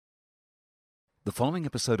The following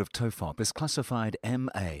episode of TOFOP is classified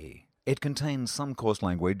MA. It contains some coarse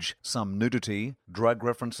language, some nudity, drug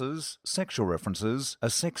references, sexual references, a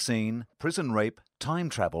sex scene, prison rape, time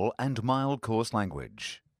travel, and mild coarse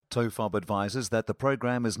language. TOFOP advises that the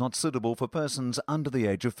program is not suitable for persons under the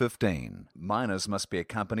age of 15. Minors must be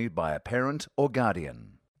accompanied by a parent or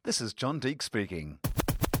guardian. This is John Deek speaking.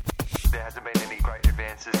 There hasn't been any great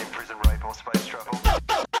advances in prison rape or space travel.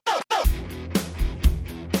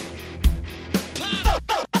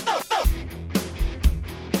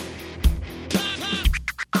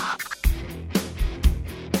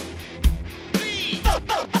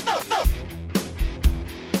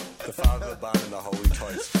 The father of the barn and the holy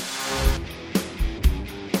toast.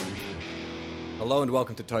 Hello and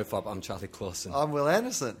welcome to TOFOP. I'm Charlie Clausen. I'm Wil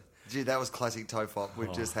Anderson. Gee, that was classic TOFOP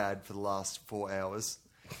we've just had for the last 4 hours.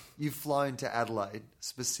 You've flown to Adelaide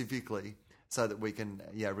specifically so that we can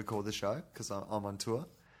record the show because I'm on tour.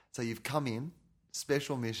 So you've come in,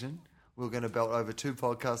 special mission. We're going to belt over 2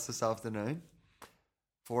 podcasts this afternoon.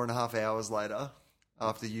 4.5 hours later,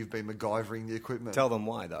 after you've been MacGyvering the equipment. Tell them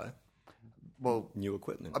why, though. Well, New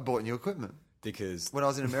equipment. I bought new equipment. Because When I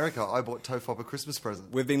was in America, I bought TOFOP a Christmas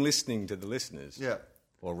present. we've been listening to the listeners. Yeah.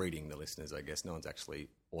 Or reading the listeners, I guess. No one's actually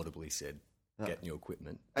audibly said, get new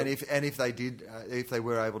equipment. And if they did, if they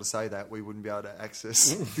were able to say that, we wouldn't be able to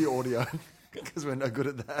access the audio because we're no good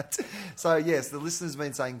at that. So yes, the listeners have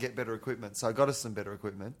been saying get better equipment. So I got us some better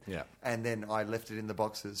equipment. Yeah. And then I left it in the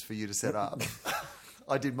boxes for you to set up.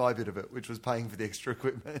 I did my bit of it, which was paying for the extra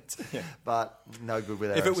equipment. Yeah. But no good with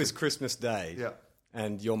that. If it was Christmas Day Yeah.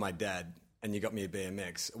 and you're my dad and you got me a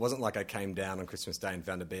BMX, it wasn't like I came down on Christmas Day and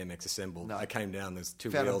found a BMX assembled. No. I came down, there's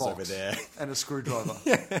 2 Found a wheels box over there. and a screwdriver.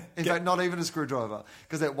 In fact, not even a screwdriver.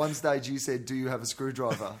 Because at one stage you said, do you have a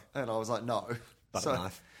screwdriver? And I was like, no. But a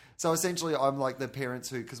knife. So essentially I'm like the parents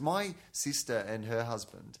who, because my sister and her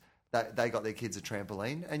husband, they got their kids a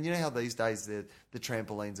trampoline. And you know how these days the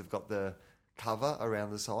trampolines have got the cover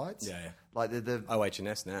around the sides? Yeah. Like the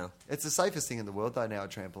OH&S now. It's the safest thing in the world though now, a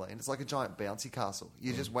trampoline. It's like a giant bouncy castle.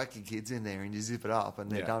 You just whack your kids in there and you zip it up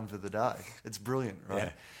and they're done for the day. It's brilliant, right?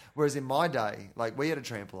 Yeah. Whereas in my day, like we had a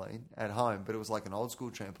trampoline at home, but it was like an old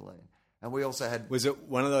school trampoline. And we also had... Was it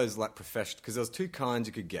one of those like professional? Because there was 2 kinds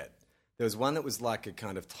you could get. There was one that was like a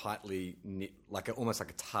kind of tightly knit, almost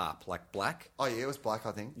like a tarp, like black. Oh yeah, it was black,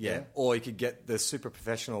 I think. Yeah. Or you could get the super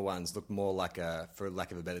professional ones, look more like for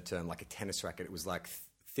lack of a better term, like a tennis racket. It was like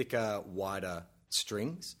thicker, wider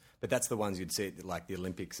strings. But that's the ones you'd see at like the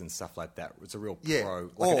Olympics and stuff like that. It's a real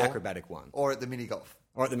pro, like an acrobatic one. Or at the mini golf.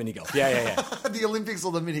 Or at the mini golf. Yeah. The Olympics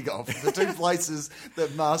or the mini golf. The 2 places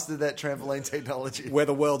that mastered that trampoline technology. Where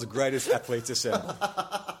the world's greatest athletes assemble.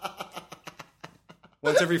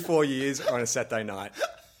 Once every 4 years or on a Saturday night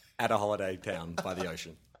at a holiday town by the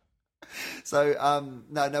ocean. So,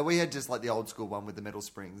 no, we had just like the old school one with the metal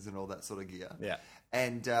springs and all that sort of gear. Yeah.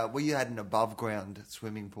 And we had an above ground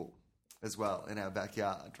swimming pool as well in our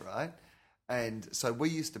backyard, right? And so we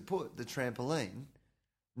used to put the trampoline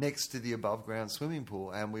next to the above ground swimming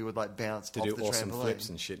pool and we would like bounce off the trampoline. To do awesome flips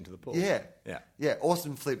and shit into the pool. Yeah,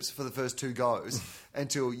 awesome flips for the first 2 goes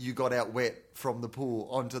until you got out wet from the pool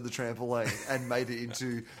onto the trampoline and made it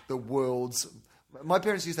into the world's... My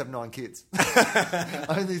parents used to have 9 kids.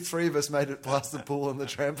 Only 3 of us made it past the pool and the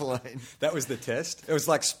trampoline. That was the test. It was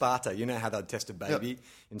like Sparta. You know how they'd test a baby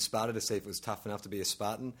in Sparta to see if it was tough enough to be a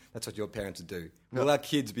Spartan? That's what your parents would do. Will our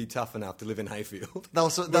kids be tough enough to live in Hayfield? We've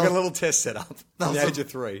got a little test set up from the age of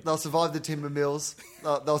 3. They'll survive the timber mills.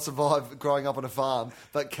 They'll survive growing up on a farm.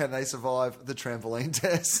 But can they survive the trampoline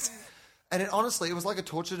test? And honestly, it was like a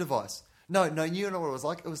torture device. No, you know what it was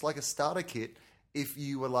like? It was like a starter kit. If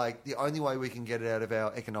you were like, the only way we can get it out of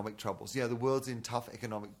our economic troubles, the world's in tough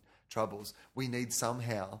economic troubles, we need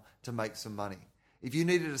somehow to make some money. If you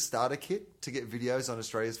needed a starter kit to get videos on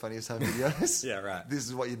Australia's Funniest Home Videos, yeah, right. This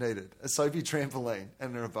is what you needed. A soapy trampoline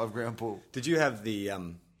and an above ground pool. Did you have the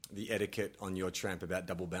etiquette on your tramp about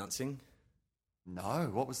double bouncing? No.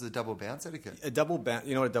 What was the double bounce etiquette? A double bounce.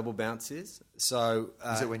 You know what a double bounce is? So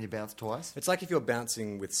is it when you bounce twice? It's like if you're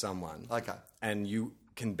bouncing with someone. Okay. And you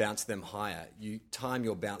can bounce them higher. You time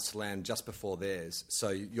your bounce to land just before theirs, so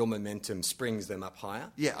your momentum springs them up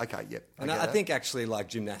higher. Yeah, okay, yep. And I think actually like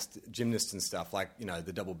gymnasts and stuff, like,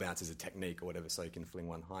 the double bounce is a technique or whatever, so you can fling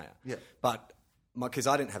one higher. Yeah. But because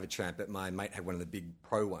I didn't have a tramp, but my mate had one of the big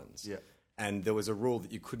pro ones. Yeah. And there was a rule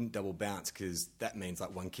that you couldn't double bounce because that means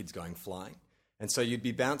like one kid's going flying. And so you'd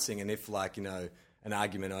be bouncing, and if an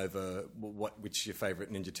argument over which your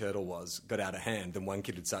favourite Ninja Turtle was got out of hand, then one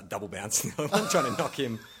kid would start double bouncing the other one, trying to knock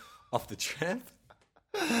him off the tramp.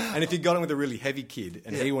 And if you got him with a really heavy kid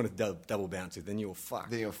and he wanted to double bounce it, then you were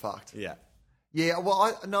fucked. Then you were fucked. Yeah. Yeah,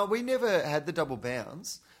 well, no, we never had the double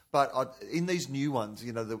bounce. But in these new ones,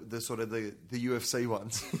 you know, the sort of the UFC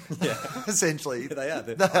ones, essentially. They are.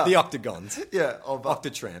 The octagons. Yeah.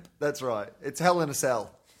 Octatramp. That's right. It's hell in a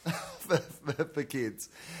cell for kids.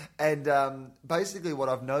 And basically what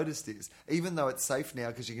I've noticed is, even though it's safe now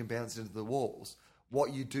because you can bounce into the walls,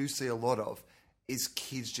 what you do see a lot of is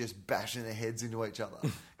kids just bashing their heads into each other.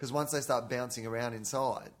 Because once they start bouncing around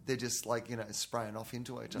inside, they're just like, you know, spraying off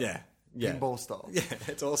into each other. Yeah. Pinball style. Yeah,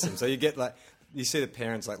 it's awesome. So you get like... You see the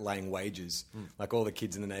parents like laying wagers. Like all the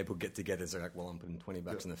kids in the neighborhood get together. They're like, well, I'm putting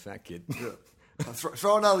 $20 on the fat kid. Yeah.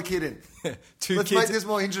 Throw another kid in. Let's make this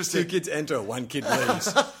more interesting. 2 kids enter, 1 kid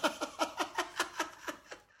leaves.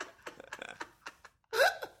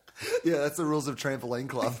 Yeah, that's the rules of Trampoline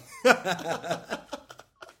Club.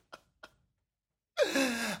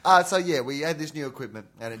 So yeah, we had this new equipment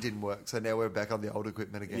and it didn't work. So now we're back on the old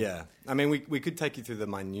equipment again. Yeah. I mean, we could take you through the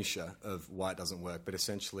minutiae of why it doesn't work, but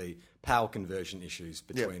essentially power conversion issues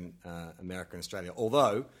between America and Australia.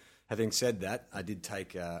 Although, having said that, I did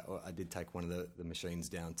take one of the machines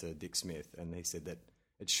down to Dick Smith, and he said that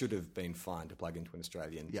it should have been fine to plug into an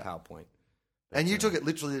Australian PowerPoint. But, and you took it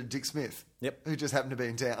literally to Dick Smith. Yep. Who just happened to be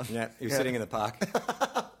in town. Yeah, he was sitting in the park.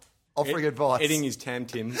 Offering advice. Eating his Tam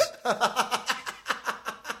Tims.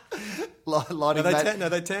 Lighting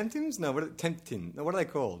they're Tam Tims? No, Temptin. No, what are they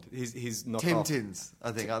called? His knockoff. Temtins,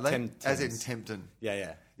 I think, aren't they? Temtins. As in Tempton.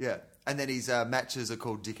 Yeah. Yeah. And then his matches are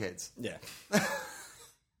called Dickheads. Yeah.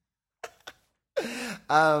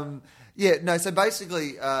 So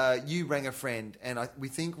basically, you rang a friend, and we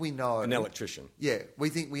think we know... An electrician. Yeah, we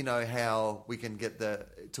think we know how we can get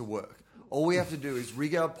to work. All we have to do is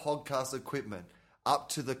rig our podcast equipment up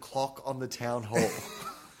to the clock on the town hall.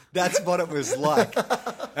 That's what it was like.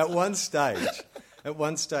 At one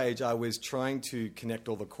stage, I was trying to connect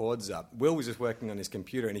all the cords up. Will was just working on his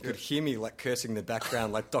computer, and he could hear me like cursing in the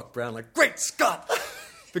background, like Doc Brown, like, "Great Scott!"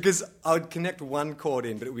 Because I would connect one cord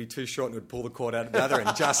in, but it would be too short, and it would pull the cord out of the other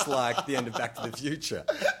end, just like the end of Back to the Future.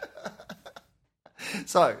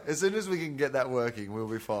 So, as soon as we can get that working, we'll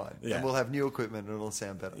be fine. Yeah. And we'll have new equipment, and it'll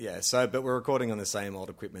sound better. Yeah, but we're recording on the same old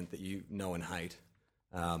equipment that you know and hate.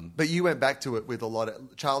 But you went back to it with a lot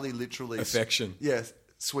of... Charlie literally... Affection. Yes,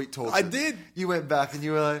 sweet talk. I did. You went back and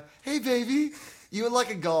you were like, "Hey, baby." You were like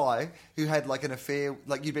a guy who had like an affair,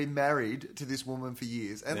 like you'd been married to this woman for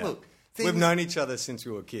years. And look... We've known each other since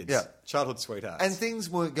we were kids. Yeah. Childhood sweethearts. And things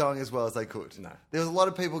weren't going as well as they could. No. There was a lot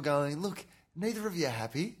of people going, "Look, neither of you are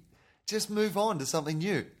happy. Just move on to something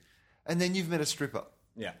new." And then you've met a stripper.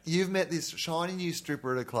 Yeah. You've met this shiny new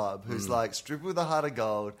stripper at a club who's like stripper with a heart of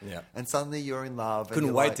gold. Yeah. And suddenly you're in love.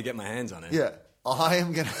 Couldn't wait to get my hands on it. Yeah.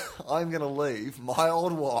 I'm gonna leave my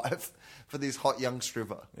old wife for this hot young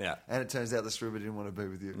stripper. Yeah. And it turns out the stripper didn't want to be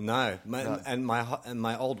with you. No. And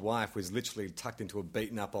my old wife was literally tucked into a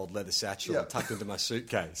beaten up old leather satchel, tucked into my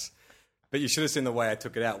suitcase. But you should have seen the way I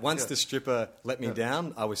took it out. Once the stripper let me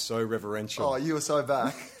down, I was so reverential. Oh, you were so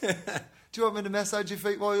back. Do you want me to massage your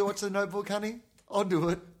feet while you watch The Notebook, honey? I'll do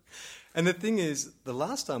it. And the thing is, the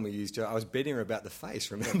last time we used her, I was beating her about the face,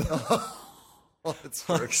 remember? Oh, that's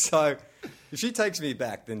true. So if she takes me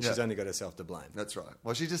back, then she's only got herself to blame. That's right.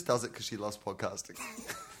 Well, she just does it because she loves podcasting.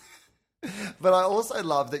 But I also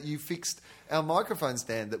love that you fixed our microphone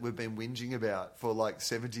stand that we've been whinging about for like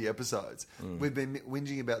 70 episodes. We've been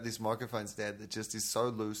whinging about this microphone stand that just is so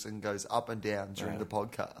loose and goes up and down during the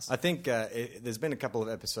podcast. I think there's been a couple of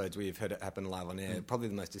episodes where you've heard it happen live on air. Probably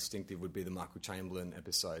the most distinctive would be the Michael Chamberlain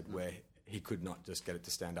episode where he could not just get it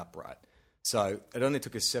to stand upright. So it only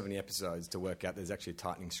took us 70 episodes to work out there's actually a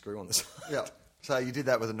tightening screw on the side. Yeah. So you did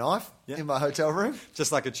that with a knife in my hotel room?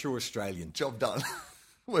 Just like a true Australian. Job done.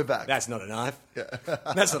 We're back. That's not a knife. Yeah.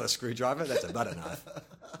 That's not a screwdriver. That's a butter knife.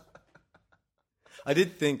 I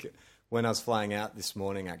did think when I was flying out this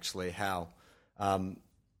morning, actually, how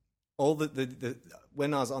all the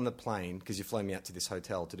when I was on the plane, because you flew me out to this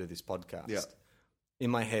hotel to do this podcast, in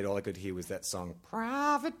my head, all I could hear was that song,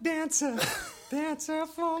 "Private Dancer, Dancer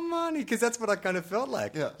for Money," because that's what I kind of felt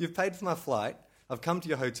like. Yeah. You've paid for my flight. I've come to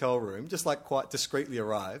your hotel room, just like quite discreetly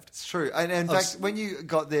arrived. It's true. And in fact, when you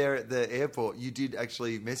got there at the airport, you did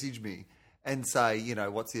actually message me and say, you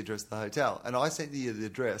know, what's the address of the hotel? And I sent you the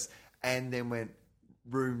address and then went,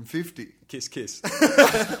 room 50. Kiss, kiss.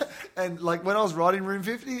 And like when I was writing room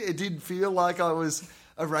 50, it did feel like I was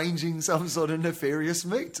arranging some sort of nefarious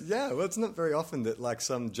meet. Yeah, well, it's not very often that like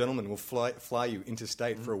some gentleman will fly you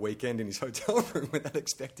interstate for a weekend in his hotel room without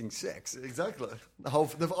expecting sex. Exactly. I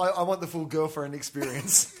want the full girlfriend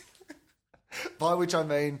experience. By which I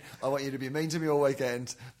mean, I want you to be mean to me all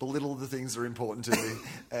weekend, belittle the things that are important to me,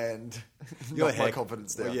 and knock my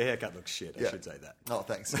confidence down. Well, your haircut looks shit, I should say that. Oh,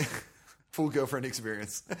 thanks. Full girlfriend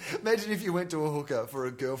experience. Imagine if you went to a hooker for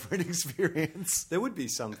a girlfriend experience. There would be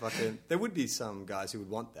some guys who would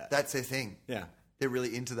want that. That's their thing. Yeah. They're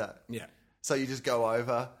really into that. Yeah. So you just go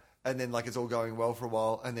over and then like it's all going well for a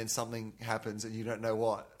while and then something happens and you don't know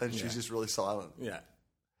what. And she's just really silent. Yeah.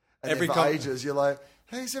 And then for ages you're like,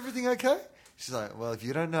 hey, is everything okay? She's like, well, if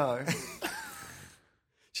you don't know.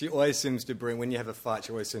 She always seems to bring, when you have a fight,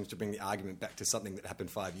 she always seems to bring the argument back to something that happened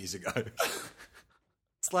 5 years ago.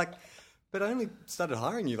 It's like, but I only started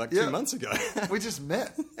hiring you like 2 months ago. We just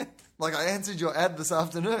met. Like, I answered your ad this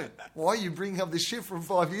afternoon. Why are you bringing up this shit from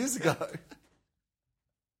 5 years ago?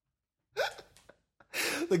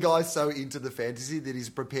 The guy's so into the fantasy that he's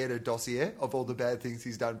prepared a dossier of all the bad things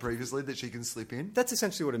he's done previously that she can slip in. That's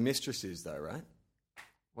essentially what a mistress is, though, right?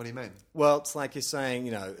 What do you mean? Well, it's like you're saying,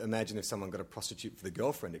 imagine if someone got a prostitute for the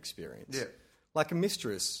girlfriend experience. Yeah. Like a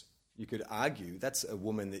mistress, you could argue, that's a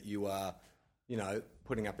woman that you are,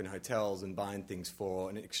 putting up in hotels and buying things for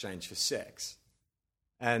in exchange for sex.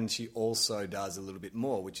 And she also does a little bit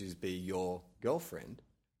more, which is be your girlfriend.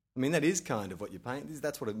 I mean, that is kind of what you're paying.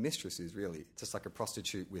 That's what a mistress is, really. It's just like a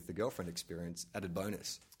prostitute with the girlfriend experience, added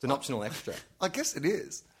bonus. It's an optional extra. I guess it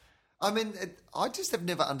is. I mean, I just have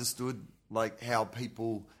never understood, like, how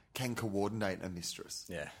people can coordinate a mistress.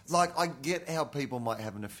 Yeah. Like, I get how people might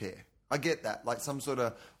have an affair. I get that. Like, some sort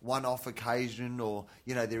of one-off occasion or,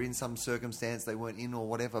 they're in some circumstance they weren't in or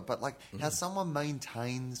whatever. But, like, how someone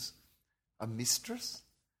maintains a mistress?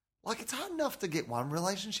 Like, it's hard enough to get one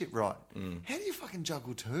relationship right. How do you fucking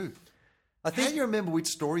juggle two? How do you remember which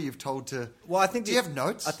story you've told to... Well, I think... Do you have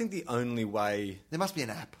notes? I think the only way... There must be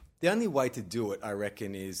an app. The only way to do it, I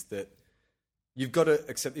reckon, is that you've got to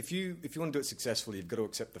accept... If you want to do it successfully, you've got to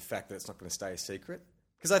accept the fact that it's not going to stay a secret.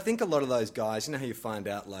 Because I think a lot of those guys, how you find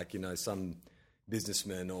out, like, some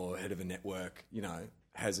businessman or head of a network,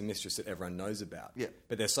 has a mistress that everyone knows about. Yeah.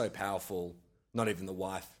 But they're so powerful, not even the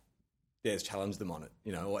wife dares challenge them on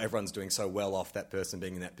it, or everyone's doing so well off that person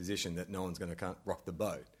being in that position that no one's going to rock the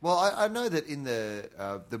boat. Well, I know that in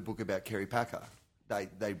the book about Kerry Packer,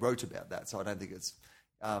 they wrote about that, so I don't think it's,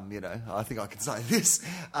 I think I can say this,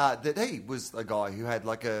 that he was a guy who had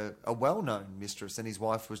like a well-known mistress and his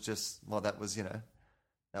wife was just, well, that was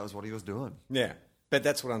what he was doing. Yeah, but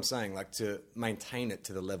that's what I'm saying, like to maintain it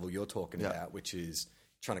to the level you're talking about, which is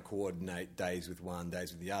trying to coordinate days with one,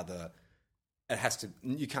 days with the other.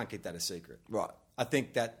 You can't keep that a secret. Right. I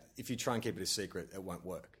think that if you try and keep it a secret, it won't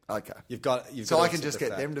work. Okay. So I can just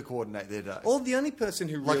get them to coordinate their days. Or the only person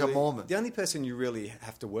who like a Mormon. The only person you really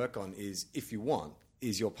have to work on is, if you want,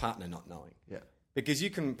 is your partner not knowing. Yeah. Because you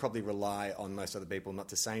can probably rely on most other people not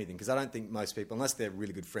to say anything. Because I don't think most people, unless they're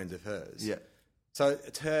really good friends of hers. Yeah. So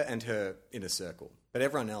it's her and her inner circle. But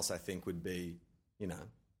everyone else, I think, would be,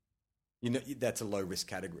 that's a low risk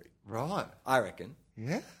category. Right. I reckon.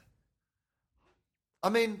 Yeah. I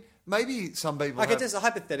mean, maybe some people... Okay, just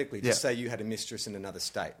hypothetically, just say you had a mistress in another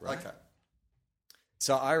state, right? Okay.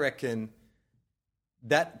 So I reckon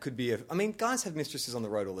that could be guys have mistresses on the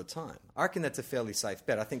road all the time. I reckon that's a fairly safe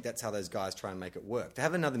bet. I think that's how those guys try and make it work. To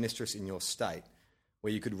have another mistress in your state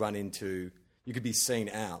where you could be seen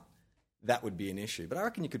out, that would be an issue. But I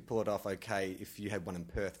reckon you could pull it off okay if you had one in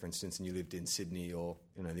Perth, for instance, and you lived in Sydney or,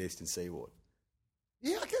 the Eastern Seaboard.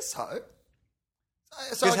 Yeah, I guess so.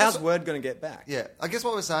 Because how's word going to get back? Yeah, I guess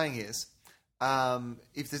what we're saying is,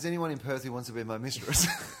 if there's anyone in Perth who wants to be my mistress,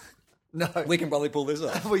 no, we can probably pull this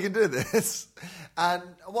off. We can do this. And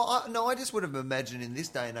I just would have imagined in this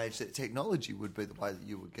day and age that technology would be the way that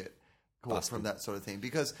you would get caught from that sort of thing.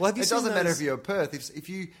 Because it doesn't matter if you're Perth. If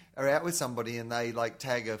you are out with somebody and they like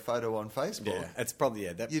tag a photo on Facebook, it's probably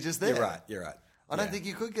you're just there. You're right. I don't think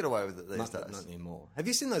you could get away with it these days. Not anymore. Have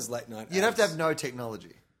you seen those late night? You'd have to have no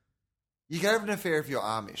technology. You can have an affair if you're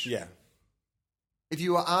Amish. Yeah. If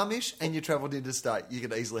you were Amish and you travelled interstate, you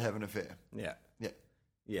could easily have an affair. Yeah. Yeah.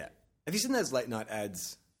 Yeah. Have you seen those late night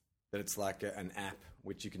ads that it's like an app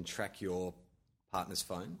which you can track your partner's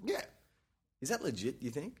phone? Yeah. Is that legit,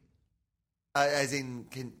 you think? As in,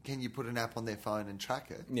 can you put an app on their phone and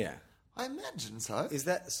track it? Yeah. I imagine so. Is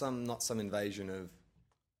that not some invasion of...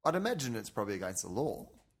 I'd imagine it's probably against the law.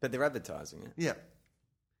 But they're advertising it. Yeah.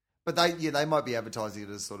 But they might be advertising it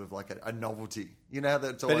as sort of like a novelty. You know,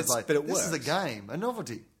 that it's always but it this works. is a game, a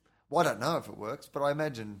novelty. Well, I don't know if it works, but I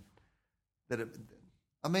imagine that it...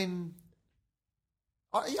 I mean...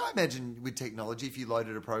 I imagine with technology, if you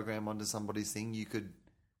loaded a program onto somebody's thing, you could,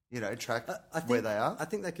 track where they are. I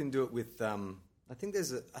think they can do it with... I think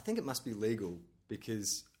it must be legal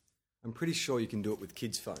because I'm pretty sure you can do it with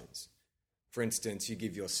kids' phones. For instance, you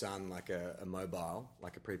give your son like a mobile,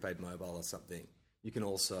 like a prepaid mobile or something. You can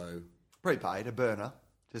also... Prepaid, a burner.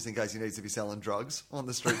 just in case he needs to be selling drugs on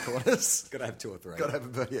the street corners. Got to have 2 or 3. Got to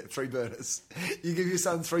have 3 burners. You give your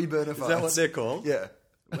son 3 burner phones. Is that what they're called? Yeah.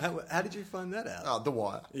 How did you find that out? Oh, The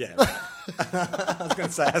Wire. Yeah. I was going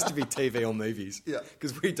to say it has to be TV or movies. Yeah.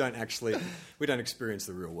 Because we don't experience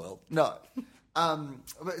the real world. No.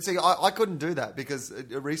 See, I couldn't do that because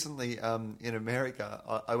recently in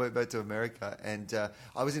America, I went back to America and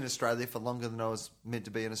I was in Australia for longer than I was meant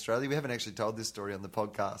to be in Australia. We haven't actually told this story on the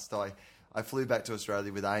podcast. I flew back to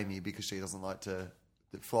Australia with Amy because she doesn't like to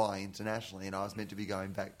fly internationally, and I was meant to be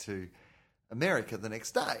going back to America the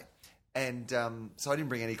next day. And so I didn't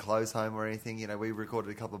bring any clothes home or anything. You know, we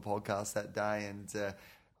recorded a couple of podcasts that day, and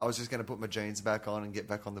I was just going to put my jeans back on and get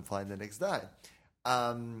back on the plane the next day.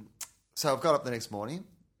 So I've got up the next morning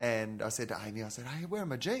and I said to Amy, hey, where are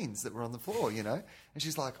my jeans that were on the floor, you know? And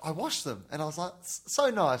she's like, I washed them. And I was like, so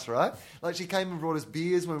nice, right? Like she came and brought us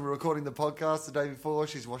beers when we were recording the podcast the day before.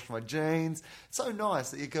 She's washed my jeans. So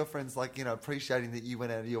nice that your girlfriend's like, you know, appreciating that you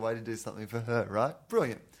went out of your way to do something for her, right?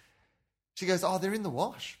 Brilliant. She goes, oh, they're in the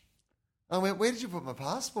wash. I went, where did you put my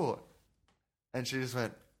passport? And she just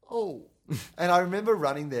went, oh. And I remember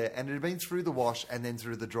running there, and it had been through the wash and then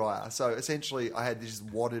through the dryer. So essentially, I had this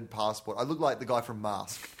wadded passport. I looked like the guy from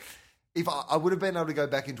Mask. If I would have been able to go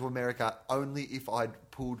back into America only if I'd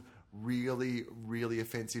pulled really, really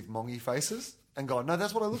offensive mongy faces and gone, no,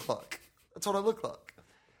 that's what I look like. That's what I look like.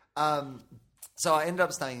 So I ended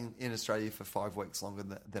up staying in Australia for 5 weeks longer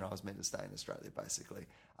than I was meant to stay in Australia, basically.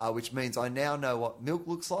 Which means I now know what milk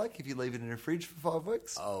looks like if you leave it in a fridge for 5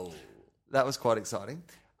 weeks. Oh. That was quite exciting.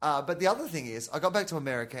 But the other thing is, I got back to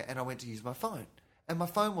America and I went to use my phone. And my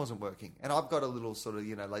phone wasn't working. And I've got a little sort of,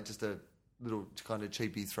 you know, like just a little kind of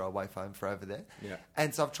cheapy throwaway phone for over there. Yeah.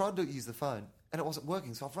 And so I've tried to use the phone and it wasn't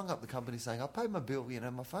working. So I've rung up the company saying, I paid my bill, you know,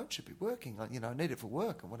 my phone should be working. You know, I need it for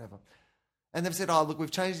work or whatever. And they've said, oh, look,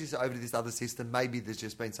 we've changed this over to this other system. Maybe there's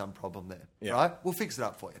just been some problem there, Yeah. right? We'll fix it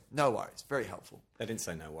up for you. No worries. Very helpful. They didn't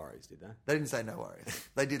say no worries, did they? They didn't say no worries.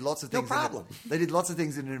 They did lots of No things. problem. They did lots of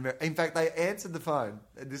things in America. In fact, they answered the phone.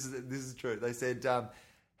 And this is true. They said,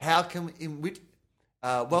 "How can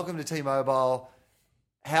welcome to T-Mobile.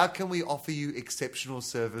 How can we offer you exceptional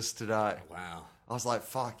service today?" Wow. I was like,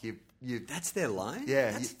 "Fuck you." That's their line? Yeah.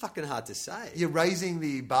 That's fucking hard to say. You're raising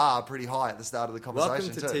the bar pretty high at the start of the conversation.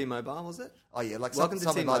 Welcome to T-Mobile, was it? Oh yeah, like Welcome to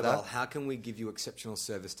something T-Mobile. like that. How can we give you exceptional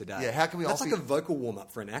service today? Yeah, how can we That's offer like a you- vocal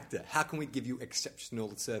warm-up for an actor. How can we give you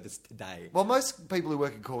exceptional service today? Well, most people who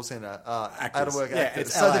work in call centre are Actors. out-of-work Yeah, actors.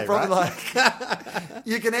 it's So LA, they're probably right? like,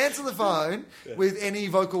 you can answer the phone with any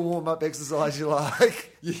vocal warm-up exercise you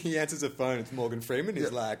like. He answers the phone. It's Morgan Freeman.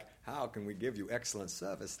 He's like, how can we give you excellent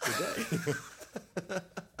service today?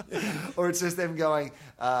 Or it's just them going,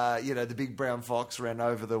 the big brown fox ran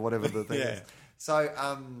over the whatever the thing Yeah. is.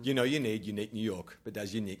 So, You know you need unique New York, but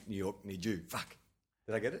does unique New York need you? Fuck.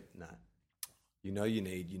 Did I get it? No. You know you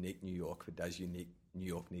need unique New York, but does unique New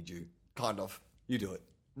York need you? kind of. You do it.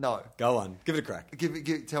 No. Go on. Give it a crack.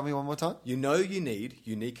 Tell me one more time. You know you need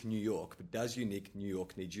unique New York, but does unique New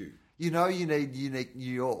York need you? You know you need unique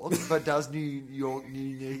New York, but does New York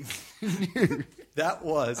unique new? That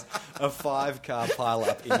was a 5-car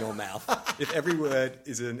pile-up in your mouth. If every word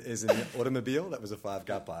is an automobile, that was a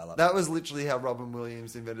 5-car pile-up. That was literally how Robin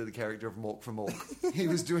Williams invented the character of Mork from Mork. He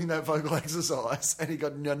was doing that vocal exercise and he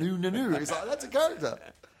got nanu. He's like, that's a character.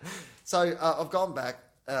 So I've gone back.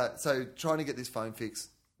 So trying to get this phone fixed.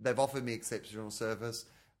 They've offered me exceptional service,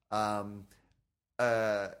 but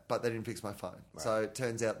they didn't fix my phone. Right. So it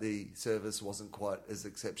turns out the service wasn't quite as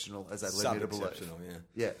exceptional as they led me to believe. Sub-exceptional, yeah.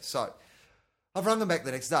 Yeah, so I've rung them back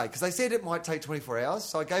the next day because they said it might take 24 hours.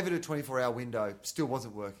 So I gave it a 24-hour window. Still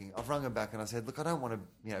wasn't working. I've rung them back and I said, look, I don't want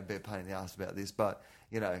to be a pain in the ass about this, but,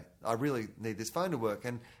 I really need this phone to work.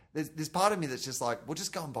 And there's part of me that's just like, well,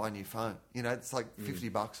 just go and buy a new phone. It's like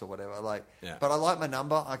 $50 or whatever. But I like my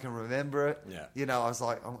number. I can remember it. Yeah. I was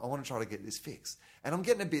like, I want to try to get this fixed. And I'm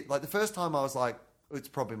getting a bit, like the first time I was like, it's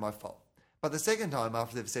probably my fault. But the second time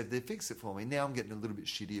after they've said they'd fix it for me, now I'm getting a little bit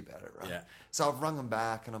shitty about it, right? Yeah. So I've rung them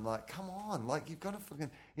back and I'm like, come on, like you've got to fucking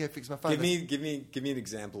fix my phone. Give me an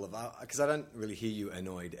example of, because I don't really hear you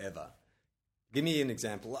annoyed ever. Give me an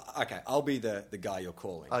example. Okay, I'll be the guy you're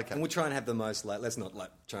calling. Okay. And we'll try and have the most, let's not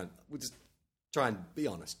we'll just try and be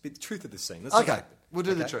honest. Be the truth of the scene. Okay, we'll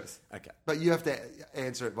do the truth. Okay. But you have to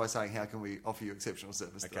answer it by saying, how can we offer you exceptional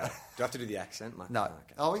service Okay. today? Do I have to do the accent? No.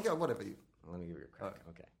 Okay. Oh, we go, whatever you. Let me give you a crack.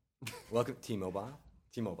 Okay. Welcome to T-Mobile.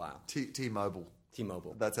 T-Mobile. T-Mobile.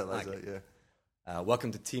 T-Mobile. That's how they say it, yeah.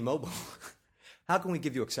 Welcome to T-Mobile. How can we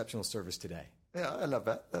give you exceptional service today? Yeah, I love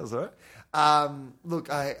that. That was all right. Look,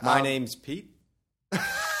 My name's Pete.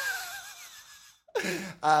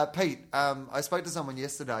 Pete, I spoke to someone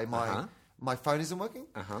yesterday. my phone isn't working.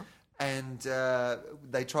 Uh-huh. And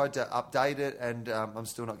they tried to update it, and I'm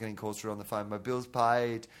still not getting calls through on the phone. My bill's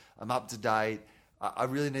paid. I'm up to date. I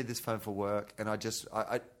really need this phone for work, and I just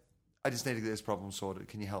need to get this problem sorted.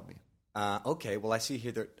 Can you help me? Okay, well, I see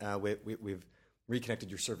here that we've reconnected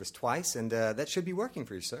your service twice, and that should be working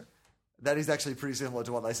for you, sir. That is actually pretty similar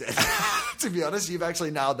to what they said. To be honest, you've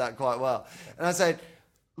actually nailed that quite well. And I said,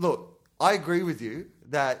 look, I agree with you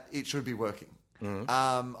that it should be working.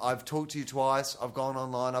 Mm-hmm. I've talked to you twice. I've gone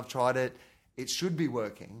online. I've tried it. It should be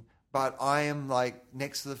working. But I am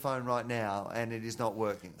next to the phone right now, and it is not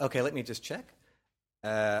working. Okay, let me just check.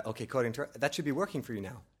 Okay, according to that should be working for you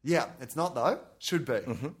now. Yeah, it's not though. Should be.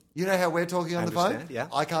 Mm-hmm. You know how we're talking on the phone? Yeah.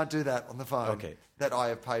 I can't do that on the phone. Okay. That I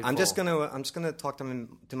have paid for. I'm just gonna talk to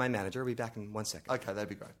my manager. I'll be back in 1 second. Okay, that'd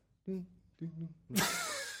be great.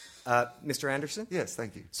 Mr. Anderson? Yes,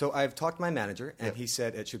 thank you. So I've talked to my manager, and he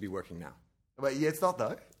said it should be working now. But yeah, it's not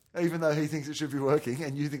though. Even though he thinks it should be working,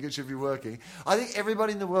 and you think it should be working, I think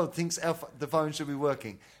everybody in the world thinks the phone should be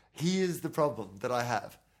working. Here's the problem that I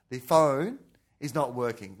have: the phone is not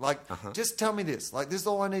working. Just tell me this. This is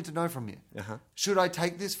all I need to know from you. Uh-huh. Should I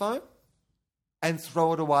take this phone and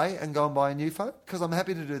throw it away and go and buy a new phone? Because I'm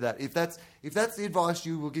happy to do that. If that's the advice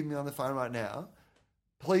you will give me on the phone right now,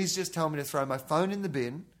 please just tell me to throw my phone in the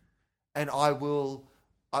bin, and I will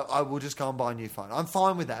just go and buy a new phone. I'm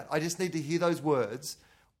fine with that. I just need to hear those words,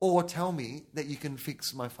 or tell me that you can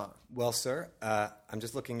fix my phone. Well, sir, I'm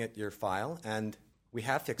just looking at your file, and we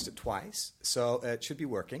have fixed it twice, so it should be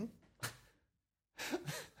working.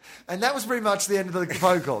 And that was pretty much the end of the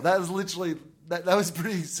phone call. That was literally... That was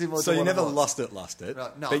pretty similar so to you what never it was. lost it,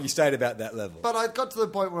 right, no. But you stayed about that level. But I got to the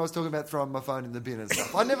point where I was talking about throwing my phone in the bin and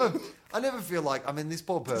stuff. I never feel like, this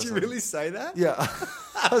poor person. Did you really say that? Yeah.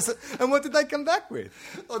 And what did they come back with?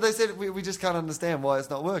 Well, they said, we just can't understand why it's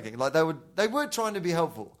not working. They weren't trying to be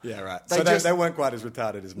helpful. Yeah, right. They weren't quite as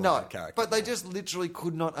retarded as my character. But they just literally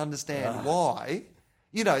could not understand why.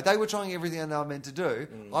 They were trying everything they were meant to do.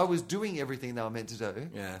 I was doing everything they were meant to do.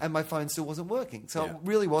 Yeah. And my phone still wasn't working. So it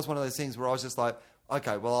really was one of those things where I was just like,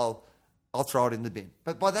 okay, well, I'll throw it in the bin.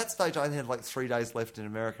 But by that stage, I only had 3 days left in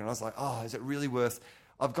America. And I was like, is it really worth...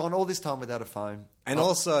 I've gone all this time without a phone. And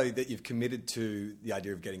also that you've committed to the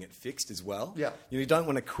idea of getting it fixed as well. Yeah. You don't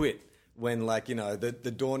want to quit when,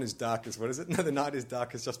 the dawn is darkest. What is it? No, the night is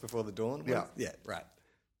darkest just before the dawn. Yeah. Yeah, right.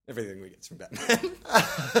 Everything we get from Batman.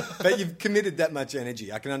 But you've committed that much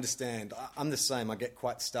energy. I can understand. I'm the same. I get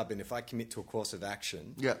quite stubborn. If I commit to a course of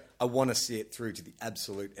action, I want to see it through to the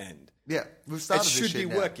absolute end. Yeah, we've started this shit should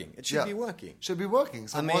be now. working. It should be working. Should be working.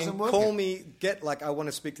 So it wasn't working. Call me, I want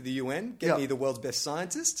to speak to the UN, get me the world's best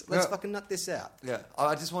scientist. Let's fucking nut this out. Yeah,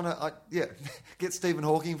 I just want to, get Stephen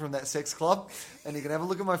Hawking from that sex club, and he can have a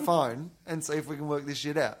look at my phone and see if we can work this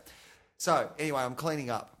shit out. So, anyway, I'm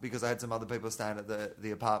cleaning up because I had some other people staying at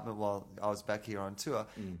the apartment while I was back here on tour.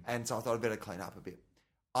 And so I thought I'd better clean up a bit.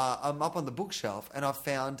 I'm up on the bookshelf and I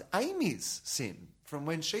found Amy's SIM from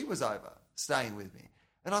when she was over staying with me.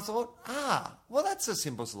 And I thought, well, that's a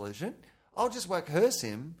simple solution. I'll just whack her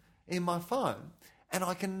SIM in my phone and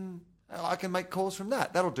I can make calls from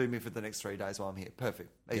that. That'll do me for the next 3 days while I'm here.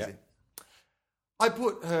 Perfect. Easy. Yep. I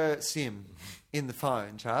put her SIM in the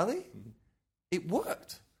phone, Charlie. It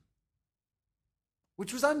worked.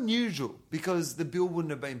 Which was unusual because the bill wouldn't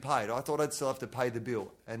have been paid. I thought I'd still have to pay the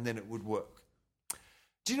bill and then it would work.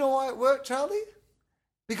 Do you know why it worked, Charlie?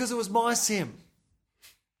 Because it was my SIM.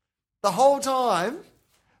 The whole time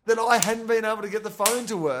that I hadn't been able to get the phone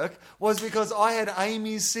to work was because I had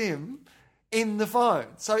Amy's SIM in the phone.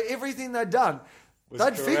 So everything they'd done,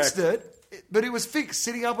 they'd fixed it, but it was fixed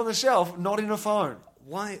sitting up on the shelf, not in a phone.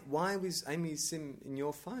 Why was Amy's SIM in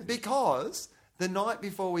your phone? Because... the night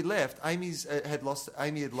before we left, Amy had lost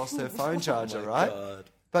her phone charger, right? God.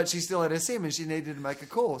 But she still had her SIM and she needed to make a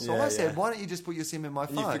call. So I said, why don't you just put your SIM in my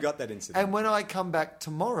phone? And you forgot that incident. And when I come back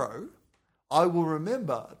tomorrow, I will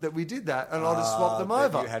remember that we did that and I'll just swap them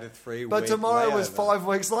over. You had a 3 week But tomorrow layover. was 5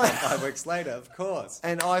 weeks later. 5 weeks later, of course.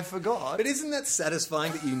 And I forgot. But isn't that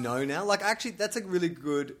satisfying that you know now? Actually, that's a really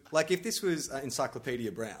good... if this was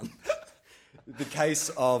Encyclopedia Brown, the case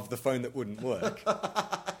of the phone that wouldn't work...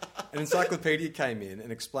 An encyclopedia came in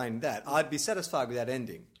and explained that, I'd be satisfied with that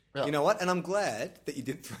ending. Yeah. You know what? And I'm glad that you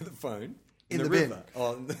didn't throw the phone in the river.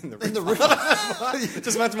 Oh, in the river. In the river.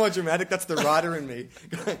 Just much more dramatic. That's the writer in me.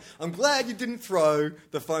 I'm glad you didn't throw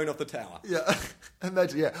the phone off the tower. Yeah.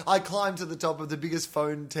 Imagine, I climbed to the top of the biggest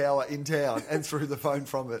phone tower in town and threw the phone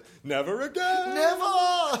from it. Never again.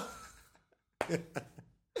 Never!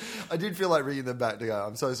 I did feel like ringing them back to go,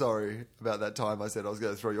 I'm so sorry about that time I said I was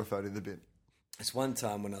going to throw your phone in the bin. It's one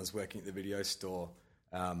time when I was working at the video store,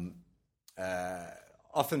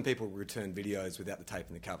 often people return videos without the tape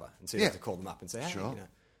and the cover, and so you have to call them up and say, hey, Sure. you know.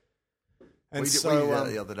 And we did that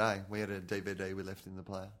the other day. We had a DVD we left in the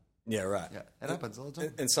player. Yeah, right. Yeah, it happens all the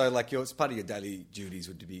time. And so, like, it's part of your daily duties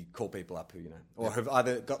would be call people up who, you know, or have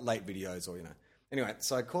either got late videos or, you know. Anyway,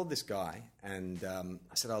 so I called this guy and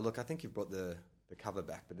I said, oh, look, I think you've brought the cover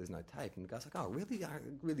back, but there's no tape. And the guy's like, oh, really? I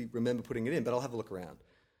really remember putting it in, but I'll have a look around.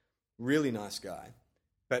 Really nice guy.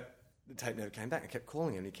 But the tape never came back. I kept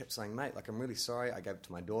calling him and he kept saying, mate, like, I'm really sorry. I gave it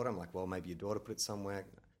to my daughter. I'm like, well, maybe your daughter put it somewhere.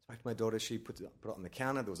 I spoke to my daughter. She put it on the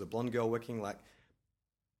counter. There was a blonde girl working. Like,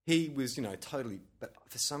 he was, you know, totally, but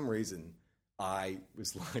for some reason, I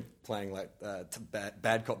was like playing like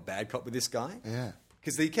bad cop with this guy. Yeah.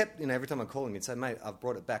 Because he kept, you know, every time I call him, he'd say, mate, I've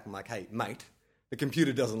brought it back. I'm like, hey, mate, the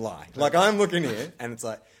computer doesn't lie. Like, I'm looking here, and it's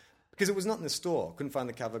like, because it was not in the store. Couldn't find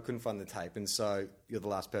the cover, couldn't find the tape, and so you're the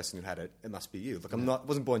last person who had it. It must be you. Look,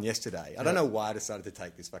 wasn't born yesterday. I don't know why I decided to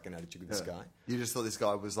take this fucking attitude with this guy. You just thought this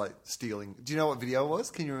guy was like stealing. Do you know what video it was?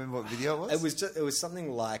 Can you remember what video it was? It was something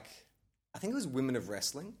like, I think it was Women of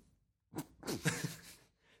Wrestling.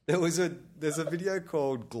 There's a video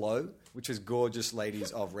called Glow, which was Gorgeous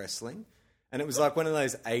Ladies of Wrestling. And it was like one of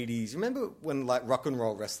those 80s. Remember when like rock and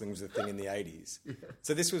roll wrestling was a thing in the 80s? Yeah.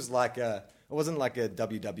 So this was like it wasn't like a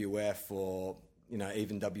WWF or, you know,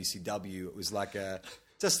 even WCW. It was like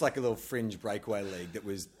just like a little fringe breakaway league that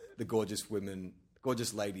was the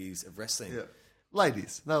gorgeous ladies of wrestling. Yeah.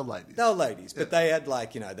 Ladies. They were ladies. They were ladies, but they had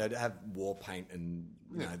like, you know, they'd have war paint and,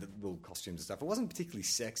 you know, the little costumes and stuff. It wasn't particularly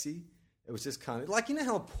sexy. It was just kind of like, you know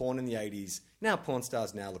how porn in the 80s, now porn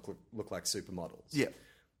stars now look like supermodels. Yeah.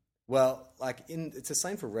 Well, like it's the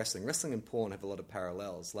same for wrestling. Wrestling and porn have a lot of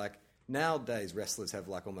parallels. Like nowadays, wrestlers have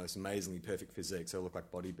like almost amazingly perfect physiques, so they look like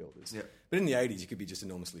bodybuilders. Yeah. But in the 80s, you could be just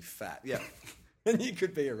enormously fat. Yeah. And you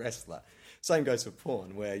could be a wrestler. Same goes for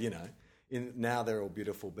porn, where, you know, now they're all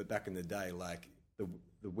beautiful, but back in the day, like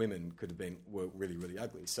the women were really, really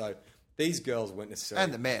ugly. So these girls weren't necessarily...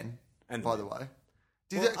 And the men, by the way.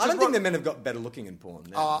 Well, I don't think the men have got better looking in porn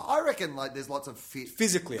now. I reckon like there's lots of fit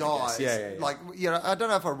physically guys. I guess. Yeah. Like, you know, I don't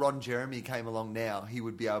know if a Ron Jeremy came along now, he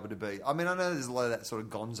would be able to be. I mean, I know there's a lot of that sort of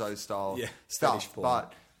gonzo style stuff,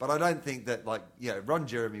 but I don't think that like, you know, Ron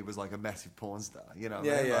Jeremy was like a massive porn star, you know what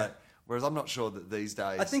I mean? Like, whereas I'm not sure that these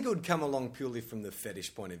days... I think it would come along purely from the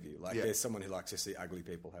fetish point of view. Like there's someone who likes to see ugly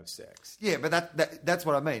people have sex. Yeah, but that's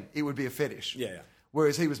what I mean. It would be a fetish. Yeah.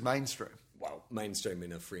 Whereas he was mainstream. Well, mainstream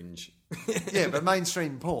in a fringe. Yeah, but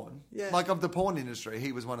mainstream porn. Yeah. Like of the porn industry,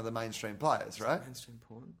 he was one of the mainstream players, right? Mainstream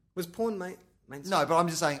porn? Was porn mainstream? No, but I'm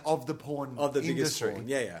just saying of the porn industry. Biggest porn.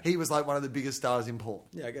 Yeah. He was like one of the biggest stars in porn.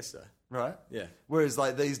 Yeah, I guess so. Right? Yeah. Whereas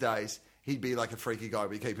like these days, he'd be like a freaky guy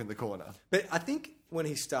we keep in the corner. But I think when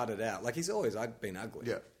he started out, like he's always been ugly.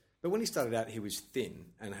 Yeah. But when he started out, he was thin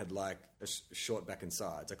and had like a short back and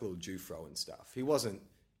sides, like a little Jufro and stuff. He wasn't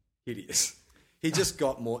hideous. He just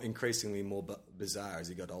got increasingly more bizarre as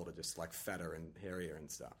he got older, just like fatter and hairier and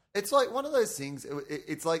stuff. It's like one of those things.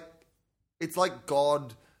 It's like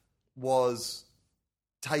God was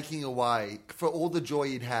taking away for all the joy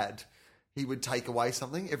he'd had. He would take away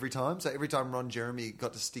something every time. So every time Ron Jeremy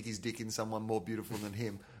got to stick his dick in someone more beautiful than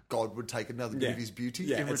him, God would take another bit of his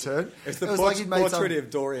beauty in return. It's the portrait of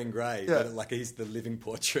Dorian Gray, but like he's the living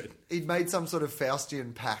portrait. He'd made some sort of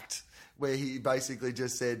Faustian pact where he basically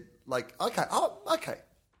just said, like, okay.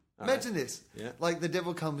 Imagine this. Yeah. Like, the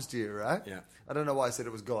devil comes to you, right? Yeah. I don't know why I said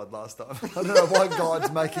it was God last time. I don't know why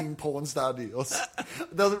God's making porn star deals.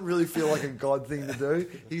 It doesn't really feel like a God thing to do.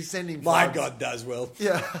 He's sending... My God does, Will.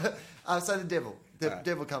 Yeah. So the devil. The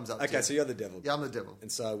devil comes up to you. Okay, so you're the devil. Yeah, I'm the devil.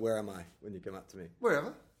 And so where am I when you come up to me?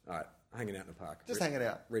 Wherever. All right. Hanging out in the park. Just hanging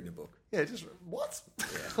out. Reading a book. Yeah, just... What? Yeah.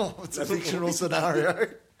 Oh, it's a fictional scenario.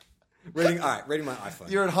 Reading my iPhone.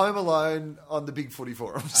 You're at home alone on the Big Footy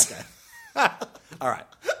forums. Okay. All right.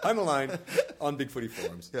 Home alone on Big Footy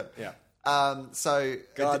forums. Yeah. So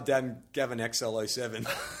goddamn Gavin XL07.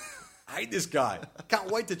 I hate this guy. Can't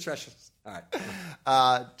wait to trash us. All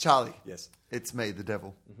right. Charlie. Yes. It's me, the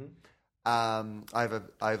devil. Mm-hmm. I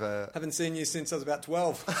have a. Haven't seen you since I was about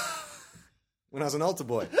 12. When I was an altar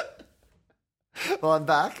boy. Well, I'm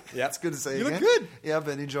back. Yeah. It's good to see you. You again. look good. Yeah, I've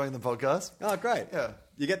been enjoying the podcast. Oh, great. Yeah.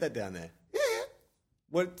 You get that down there?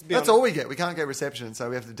 Yeah. That's all we get. We can't get reception, so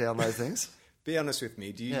we have to download things. Be honest with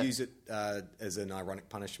me. Do you use it as an ironic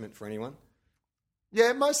punishment for anyone?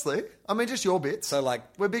 Yeah, mostly. I mean, just your bits. So, like...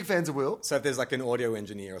 We're big fans of Will. So if there's like an audio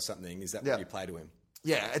engineer or something, is that what you play to him?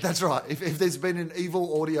 Yeah, that's right. If there's been an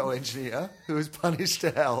evil audio engineer who is punished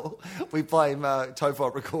to hell, we play him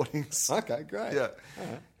TOFOP recordings. Okay, great. Yeah. All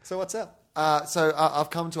right. So what's up? So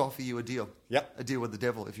I've come to offer you a deal. Yep. A deal with the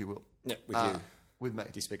devil, if you will. Yeah, with you. With me.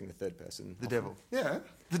 Do you speak in the third person? The devil. Yeah,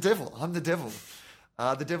 the devil. I'm the devil.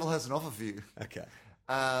 The devil has an offer for you. Okay.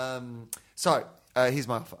 So here's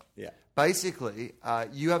my offer. Yeah. Basically,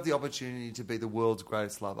 you have the opportunity to be the world's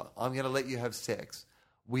greatest lover. I'm going to let you have sex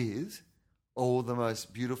with all the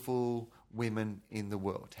most beautiful women in the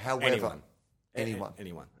world. However, anyone. Okay.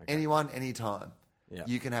 Anyone, anytime. Yeah.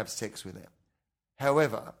 You can have sex with them.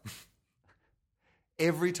 However,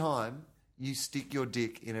 every time you stick your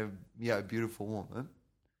dick in a beautiful woman,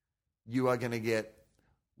 you are going to get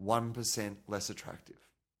 1% less attractive.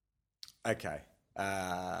 Okay.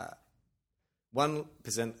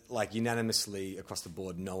 1%, like unanimously across the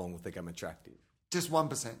board, no one will think I'm attractive. Just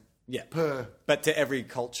 1%. Yeah. Per. But to every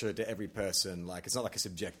culture, to every person, like it's not like a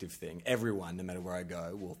subjective thing. Everyone, no matter where I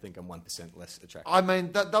go, will think I'm 1% less attractive. I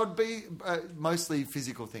mean, that would be mostly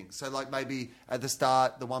physical things. So, like maybe at the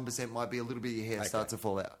start, the 1% might be a little bit of your hair starts to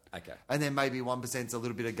fall out. Okay. And then maybe 1% a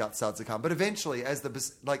little bit of gut starts to come. But eventually, as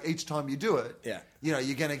each time you do it, Yeah. you know,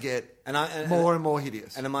 you're going to get And more and more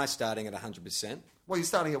hideous. And am I starting at 100%? Well, you're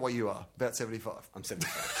starting at what you are, about 75. I'm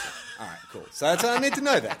 75. All right, cool. So I need to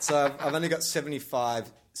know that. So I've only got 75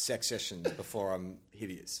 sex sessions before I'm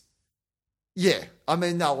hideous. Yeah, I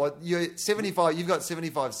mean, no, what you're 75. You've got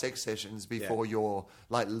 75 sex sessions before you're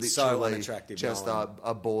like literally unattractive, just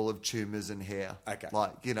a ball of tumours and hair. Okay,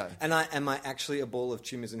 like you know. And am I actually a ball of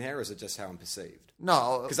tumours and hair, or is it just how I'm perceived?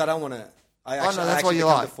 No, because I don't want to. I know that's what you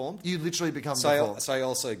become like. Deformed. You literally become So deformed. I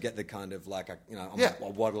also get the kind of like I'm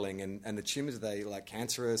waddling, and the tumours, are they like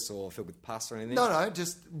cancerous or filled with pus or anything? No,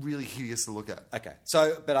 just really hideous to look at. Okay,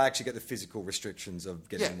 but I actually get the physical restrictions of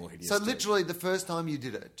getting more hideous. So literally, the first time you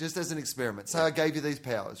did it, just as an experiment, so I gave you these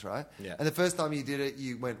powers, right? Yeah. And the first time you did it,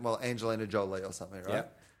 you went, well, Angelina Jolie or something, right? Yeah.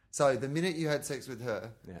 So the minute you had sex with her,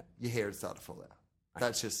 Yeah. your hair would start to fall out.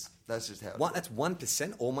 That's just how it What? works. That's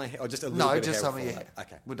 1%, all my hair, or just a little No, bit just of some hair of will your fall hair out?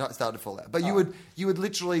 Okay. would not start to fall out. But you would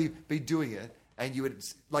literally be doing it, and you would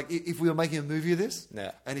like if we were making a movie of this,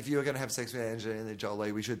 Yeah. and if you were going to have sex with Angelina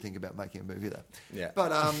Jolie, we should think about making a movie of that. Yeah.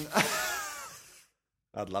 But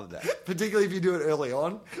I'd love that. particularly if you do it early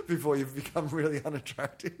on before you've become really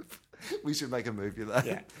unattractive, we should make a movie of that.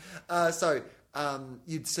 Yeah. So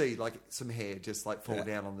you'd see like some hair just like fall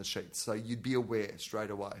down on the sheets, so you'd be aware straight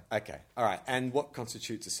away. Okay. All right. And what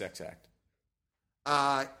constitutes a sex act?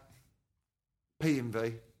 P and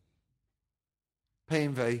V,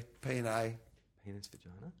 P&A. Penis,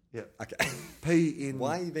 vagina? Yeah. Okay. P in.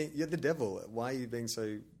 Why are you being... You're the devil. Why are you being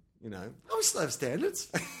so, I still have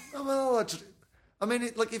standards. I mean,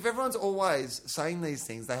 if everyone's always saying these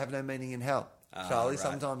things, they have no meaning in hell. Charlie, right.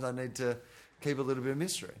 sometimes I need to keep a little bit of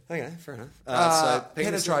mystery. Okay, fair enough. So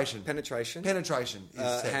penetration. Penetration. Penetration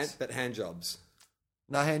is sex. But hand jobs.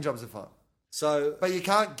 No, hand jobs are fine. So... But you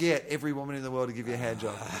can't get every woman in the world to give you a hand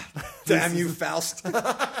job. Damn you, Faust.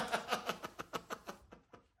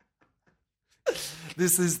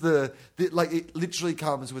 This is it literally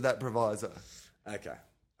comes with that proviso. Okay.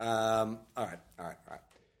 All right.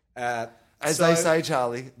 As they say,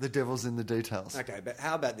 Charlie, the devil's in the details. Okay, but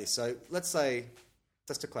how about this? So let's say,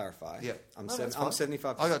 just to clarify, I'm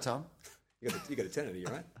 75%. I got time. You got a 10 out of you,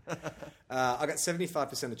 right? I got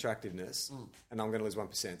 75% attractiveness, and I'm going to lose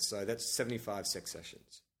 1%. So that's 75 sex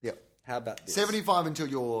sessions. Yep. How about this? 75 until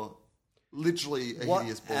you're literally a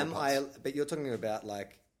hideous ball of pus. But you're talking about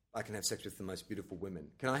like I can have sex with the most beautiful women.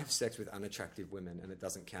 Can I have sex with unattractive women, and it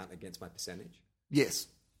doesn't count against my percentage? Yes.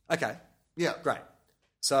 Okay. Yeah. Great.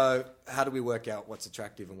 So how do we work out what's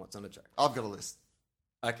attractive and what's unattractive? I've got a list.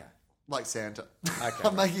 Okay. Like Santa. Okay.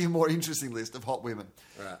 I'm making a more interesting list of hot women.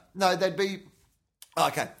 Right. No, they'd be...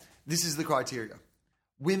 Okay, this is the criteria.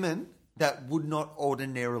 Women that would not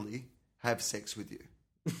ordinarily have sex with you.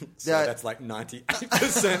 So that's like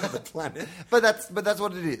 98% of the planet. But that's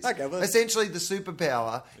what it is. Okay, well, essentially, the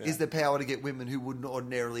superpower is the power to get women who wouldn't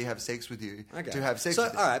ordinarily have sex with you to have sex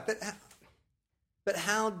with you. All right, but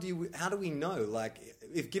how do we know? Like,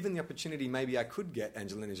 if given the opportunity, maybe I could get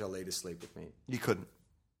Angelina Jolie to sleep with me. You couldn't.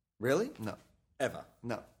 Really? No. Ever?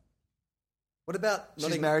 No. What about...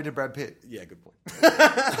 She's married to Brad Pitt. Yeah, good point.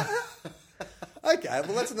 Okay,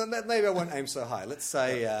 well, maybe I won't aim so high. Let's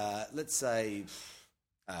say...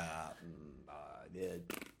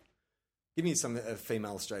 give me some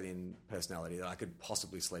female Australian personality that I could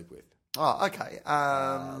possibly sleep with. Oh, okay.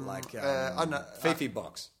 I know. Fifi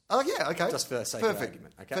Box. Oh, yeah, okay. Just for the sake of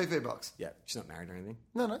argument. Okay. Fifi Box. Yeah, she's not married or anything.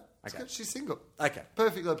 No. Okay. Good. She's single. Okay.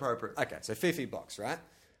 Perfectly appropriate. Okay, so Fifi Box, right?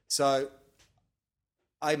 So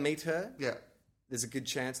I meet her. Yeah. There's a good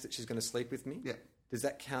chance that she's going to sleep with me. Yeah. Does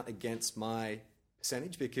that count against my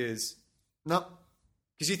percentage? Because No.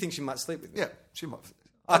 you think she might sleep with me. Yeah, she might.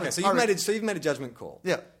 Okay, so you've made a judgment call.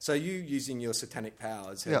 Yeah. So you, using your satanic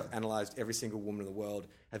powers, have analysed every single woman in the world,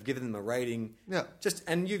 have given them a rating. Yeah.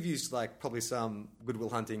 And you've used like probably some Goodwill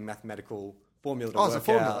Hunting mathematical formula to Oh, work it's a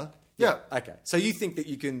formula? out. Yeah. Okay. So you think that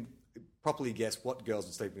you can properly guess what girls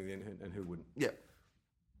would sleep with and who wouldn't? Yeah.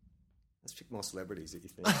 Let's pick more celebrities that you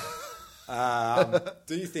think.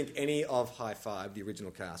 Do you think any of High Five, the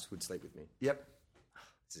original cast, would sleep with me? Yep.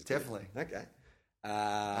 This is Definitely. good. Okay.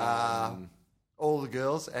 All the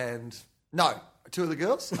girls and... No, 2 of the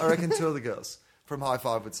girls. I reckon 2 of the girls from High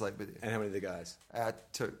Five would sleep with you. And how many of the guys?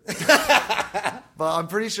 2. But I'm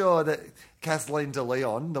pretty sure that Kathleen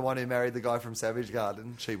DeLeon, the one who married the guy from Savage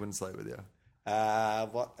Garden, she wouldn't sleep with you.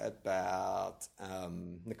 What about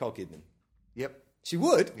Nicole Kidman? Yep. She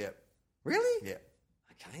would? Yep. Really? Yeah.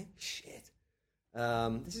 Okay. Shit.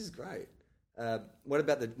 This is great. What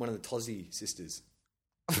about one of the Tozzy sisters?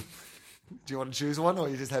 Do you want to choose one, or are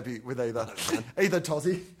you just happy with either? Either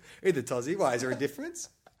Tozzy. Either Tozzy. Why? Is there a difference?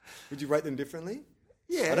 Would you rate them differently?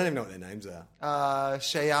 Yeah. I don't even know what their names are.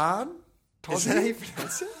 Cheyenne. Tozzy. Is that how you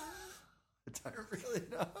pronounce it? I don't really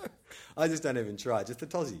know. I just don't even try. Just the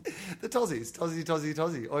Tozzy. The Tozzies.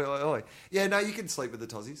 Tozzy. Oi, oi, oi. Yeah, no, you can sleep with the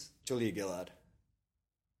Tozzies. Julia Gillard.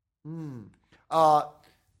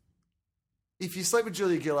 If you sleep with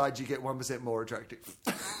Julia Gillard, you get 1% more attractive.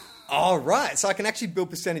 Oh, right. So I can actually build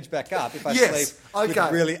percentage back up if I Yes, sleep with okay.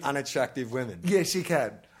 really unattractive women. Yes, you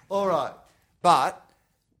can. All right. But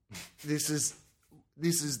this is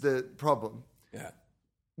the problem. Yeah.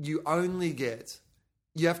 You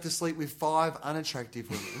have to sleep with 5 unattractive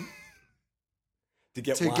women To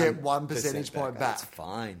get 1 percentage point back.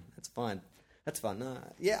 That's fine. No.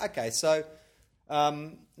 Yeah, okay. So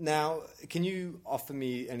now, can you offer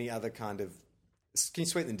me any other kind of... Can you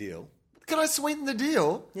sweeten the deal? Can I sweeten the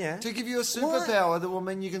deal? Yeah. To give you a superpower that will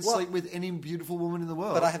mean you can sleep with any beautiful woman in the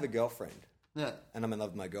world. But I have a girlfriend. Yeah. And I'm in love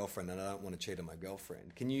with my girlfriend and I don't want to cheat on my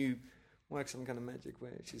girlfriend. Can you work some kind of magic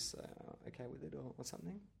where she's okay with it or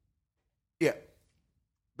something? Yeah.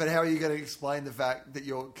 But how are you going to explain the fact that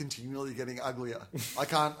you're continually getting uglier? I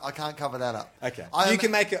can't cover that up. Okay. You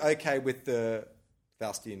can make it okay with the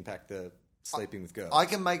Faustian Pact, the sleeping with girls. I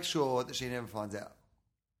can make sure that she never finds out.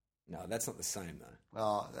 No, that's not the same though.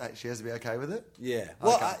 Oh, she has to be okay with it? Yeah.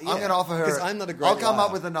 Well, Okay. I'm going to offer her... Because I'm not a great I'll come liar.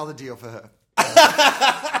 up with another deal for her.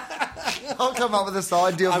 I'll come up with a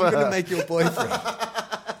side deal for her. I'm going to make your boyfriend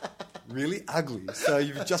really ugly so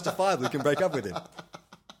you justifiably can break up with him.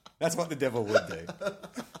 That's what the devil would do.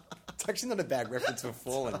 It's actually not a bad reference for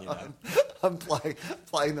Fallen, you know. I'm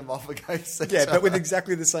playing them off against each Yeah, other. but with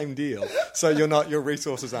exactly the same deal. So your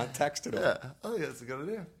resources aren't taxed at all. Yeah, I think that's a good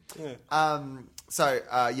idea.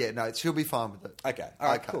 Yeah. No, she'll be fine with it. Okay. All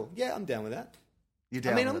right, cool. Yeah, I'm down with that. You're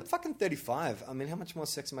down I mean, with I'm it? fucking 35. I mean, how much more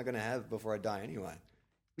sex am I going to have before I die anyway?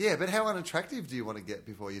 Yeah, but how unattractive do you want to get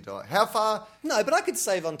before you die? How far... No, but I could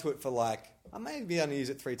save onto it for I may be able to use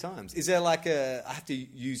it 3 times. Is there I have to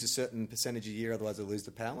use a certain percentage a year, otherwise I lose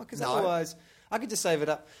the power? Because No. otherwise, I could just save it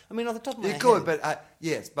up. I mean, off the top of my You head. could, but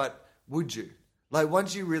yes, but would you? Like,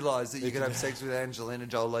 once you realise that you could have sex with Angelina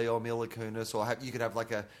Jolie or Mila Kunis, or you could have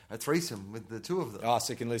like a threesome with the 2 of them. Oh,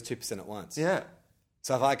 so you can lose 2% at once. Yeah.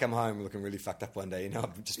 So if I come home looking really fucked up one day,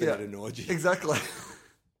 I've just been at an orgy. Exactly.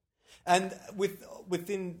 And with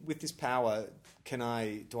this power, do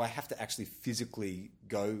I have to actually physically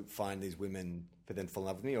go find these women for them to fall in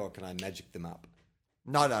love with me, or can I magic them up?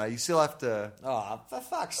 No, you still have to... Oh, for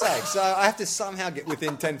fuck's sake. So I have to somehow get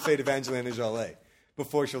within 10 feet of Angelina Jolie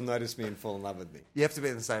before she'll notice me and fall in love with me. You have to be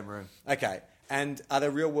in the same room. Okay. And are there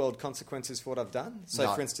real world consequences for what I've done? So,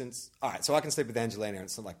 No. for instance, all right, so I can sleep with Angelina and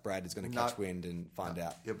it's not like Brad is going to catch wind and find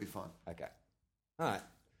out. You'll be fine. Okay. All right.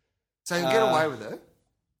 So you'll get away with it,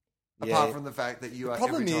 yeah. apart from the fact that you The are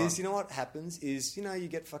problem every time... is, you know what happens is, you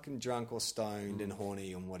get fucking drunk or stoned and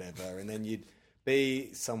horny and whatever, and then you'd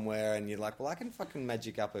be somewhere and you're like, well, I can fucking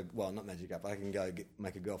magic up not magic up, I can go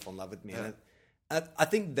make a girl fall in love with me. Yeah. And I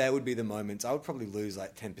think there would be the moments, I would probably lose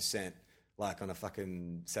like 10%, like on a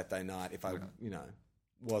fucking Saturday night if I,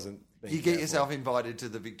 wasn't being You get careful. yourself invited to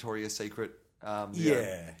the Victoria's Secret fuck,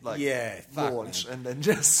 man. launch, and then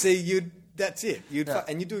just... See, that's it. Yeah.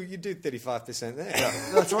 And you do 35% there.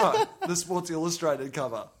 That's right. The Sports Illustrated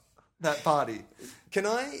cover. That party.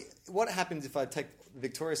 What happens if I take the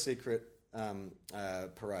Victoria's Secret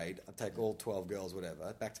parade, I take all 12 girls,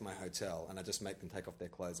 whatever, back to my hotel and I just make them take off their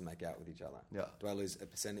clothes and make out with each other? Yeah. Do I lose a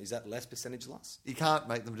percentage? Is that less percentage loss? You can't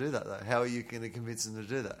make them do that, though. How are you going to convince them to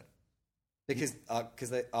do that? Because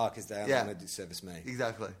they only want to service me.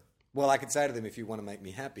 Exactly. Well, I could say to them, if you want to make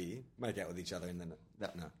me happy, make out with each other, and then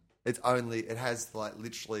no. It has like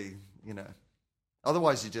literally,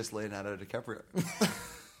 Otherwise, you're just Leonardo DiCaprio.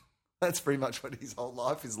 That's pretty much what his whole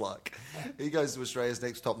life is like. He goes to Australia's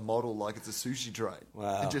Next Top Model like it's a sushi train.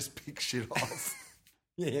 Wow. And just picks shit off.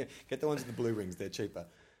 Yeah. Get the ones with the blue rings. They're cheaper.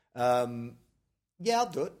 Yeah, I'll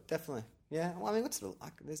do it. Definitely. Yeah. Well, I mean,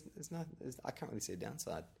 I can't really see a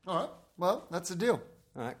downside. All right. Well, that's the deal.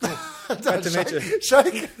 All right, cool. Don't Great to meet you.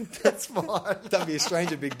 shake. That's fine. Don't be a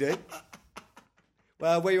stranger, Big D.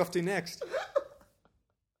 Well, where are you off to next?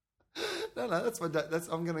 No, that's my day.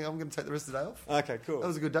 I'm gonna take the rest of the day off. Okay, cool. That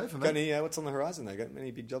was a good day for me. Got any? What's on the horizon? Though? Got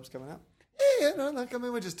any big jobs coming up? Yeah, no, like I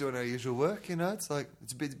mean, we're just doing our usual work. You know, it's like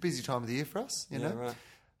it's a busy time of the year for us. You know, right.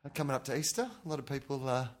 Coming up to Easter, a lot of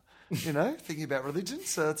people, you know, thinking about religion.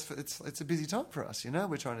 So it's a busy time for us. You know,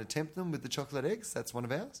 we're trying to tempt them with the chocolate eggs. That's one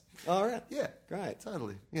of ours. All right. Yeah, Great.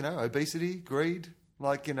 totally. You know, obesity, greed,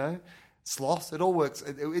 like you know, sloth. It all works.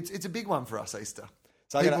 It's a big one for us, Easter.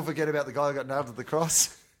 So people forget about the guy who got nailed to the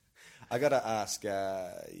cross. I got to ask,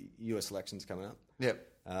 US elections coming up. Yep.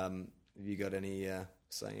 Have you got any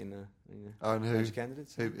say in And major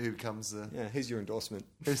candidates? Who comes? Yeah, who's your endorsement?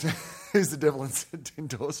 Who's the devil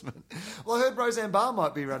endorsement? Well, I heard Roseanne Barr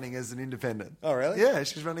might be running as an independent. Oh, really? Yeah,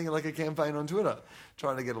 she's running like a campaign on Twitter,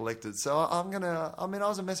 trying to get elected. So I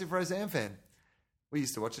was a massive Roseanne fan. We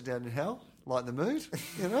used to watch it down in hell, lighten the mood,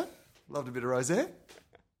 you know. Loved a bit of Roseanne.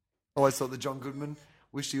 Always thought that John Goodman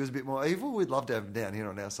wished he was a bit more evil. We'd love to have him down here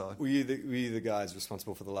on our side. Were you the guys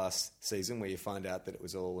responsible for the last season where you find out that it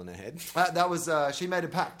was all in her head? That was she made a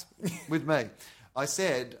pact with me. I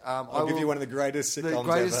said, I'll give you one of the greatest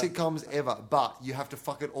sitcoms ever, but you have to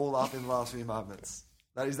fuck it all up in the last few moments.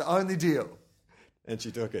 That is the only deal. And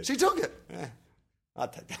she took it. She took it. Yeah,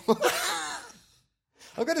 I'd take that one.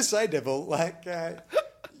 I've got to say, Devil, like,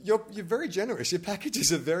 you're very generous. Your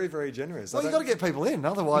packages are very, very generous. Well, you've got to get people in.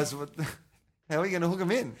 Otherwise, how are you going to hook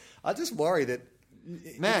them in? I just worry that...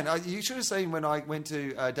 Man, you should have seen when I went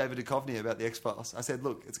to David Duchovny about the X-Files. I said,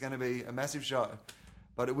 look, it's going to be a massive show,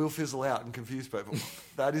 but it will fizzle out and confuse people.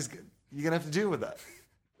 That is... You're going to have to deal with that.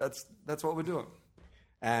 That's what we're doing.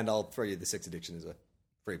 And I'll throw you the sex addiction as a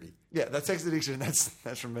freebie. Yeah, that sex addiction, that's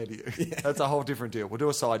from me to you. Yeah. That's a whole different deal. We'll do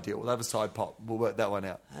a side deal. We'll have a side pop. We'll work that one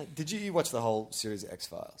out. Did you watch the whole series of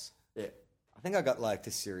X-Files? Yeah. I think I got like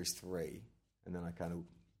to series 3, and then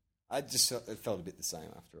it felt a bit the same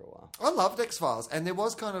after a while. I loved X-Files, and there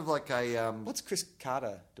was kind of like a... What's Chris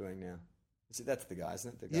Carter doing now? That's the guy,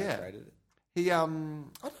 isn't it? The guy who created it. He, I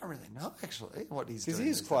don't really know, actually, what he's doing. Because he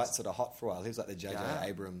was quite sort of hot for a while. He was like the J.J.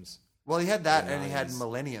 Abrams. Well, he had that, and he had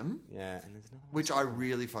Millennium. Yeah, and there's another one. Which I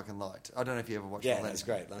really fucking liked. I don't know if you ever watched Millennium. Yeah, that's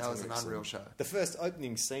great. That was an unreal show. The first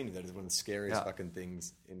opening scene of that is one of the scariest fucking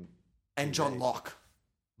things in... And John Locke.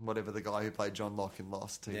 Whatever the guy who played John Locke in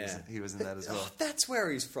Lost. He was in that as well. Oh, that's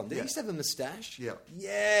where he's from. Did he used to have a moustache? Yeah.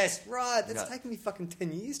 Yes, right. That's taken me fucking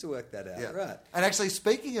 10 years to work that out. Yeah. Right. And actually,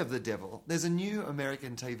 speaking of the devil, there's a new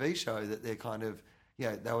American TV show that they're kind of...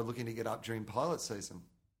 Yeah, they were looking to get up during pilot season.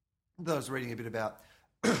 That I was reading a bit about...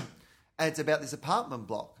 And it's about this apartment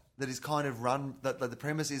block that is kind of run... That the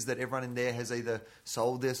premise is that everyone in there has either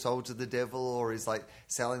sold their soul to the devil or is like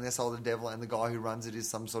selling their soul to the devil, and the guy who runs it is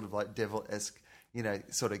some sort of like devil-esque, you know,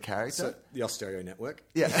 sort of character. So the Austereo Network.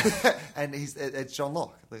 Yeah. And it's John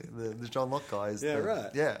Locke. The John Locke guy is...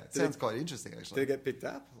 right. Yeah, it sounds quite interesting, actually. Did it get picked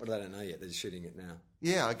up? Or they don't know yet? They're just shooting it now.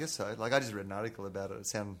 Yeah, I guess so. Like, I just read an article about it.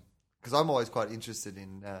 Because I'm always quite interested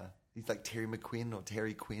in... he's like Terry McQuinn or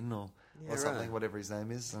Terry Quinn or something, whatever his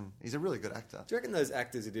name is. And he's a really good actor. Do you reckon those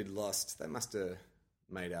actors who did Lost, they must have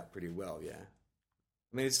made out pretty well, yeah?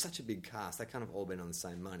 I mean, it's such a big cast. They kind of all been on the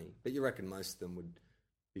same money. But you reckon most of them would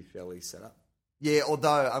be fairly set up? Yeah,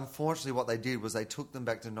 although, unfortunately, what they did was they took them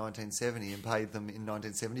back to 1970 and paid them in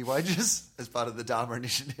 1970 wages as part of the Dharma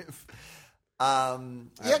Initiative. I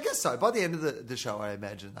guess so. By the end of the show, I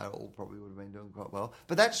imagine they all probably would have been doing quite well.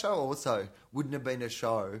 But that show also wouldn't have been a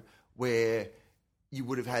show where you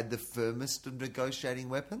would have had the firmest of negotiating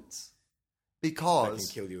weapons, because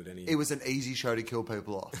they can kill you at any... it was an easy show to kill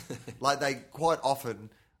people off. Like, they quite often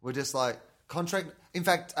were just like contract... In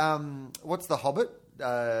fact, what's The Hobbit?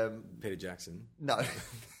 Peter Jackson. No.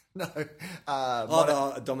 No.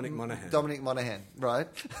 Dominic Monaghan. Dominic Monaghan, right?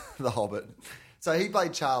 The Hobbit. So he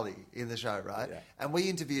played Charlie in the show, right? Yeah. And we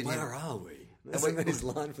interviewed him. Where are we? That's his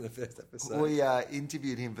line from the first episode. We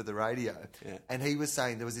interviewed him for the radio, and he was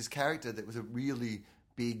saying there was this character that was a really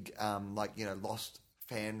big, Lost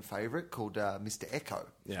fan favourite called Mr. Echo.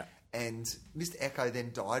 Yeah. And Mr. Echo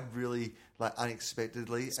then died really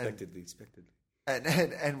unexpectedly. Expectedly.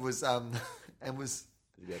 And was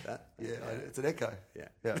Did you get that? Yeah, it's an echo.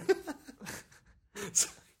 Yeah.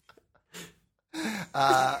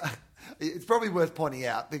 It's probably worth pointing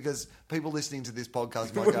out, because people listening to this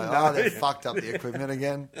podcast might go, they fucked up the equipment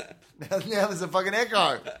again. Now there's a fucking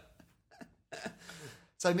echo.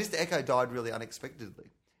 So Mr. Echo died really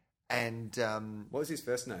unexpectedly. And... What was his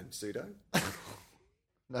first name? Pseudo?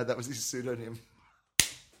 no, that was his pseudonym.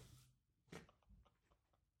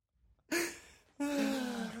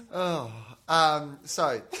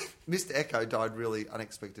 So Mr. Echo died really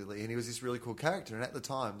unexpectedly, and he was this really cool character. And at the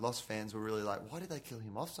time, Lost fans were really like, "Why did they kill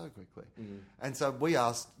him off so quickly?" Mm-hmm. And so we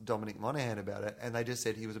asked Dominic Monaghan about it, and they just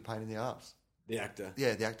said he was a pain in the arse. The actor.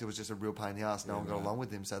 Yeah, the actor was just a real pain in the arse. No one got along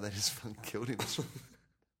with him, so they just fucking killed him.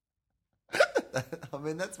 I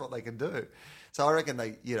mean, that's what they can do. So I reckon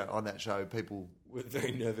they, on that show, people were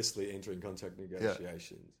very nervously entering contract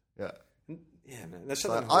negotiations. Yeah. Yeah, man. That's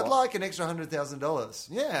So, I'd like an extra $100,000.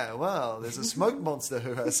 Yeah, well, there's a smoke monster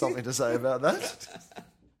who has something to say about that.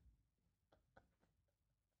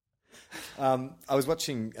 I was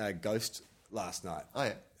watching Ghost last night. Oh,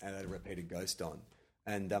 yeah. And they had a repeated Ghost on.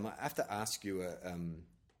 And I have to ask you,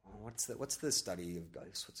 what's the study of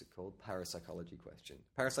ghosts? What's it called? Parapsychology question.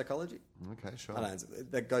 Parapsychology? Okay, sure. I don't know.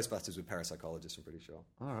 The Ghostbusters were parapsychologists, I'm pretty sure.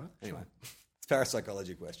 All right. Anyway, it's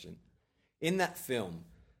parapsychology question. In that film...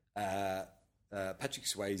 Patrick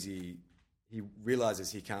Swayze, he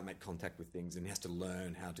realises he can't make contact with things and he has to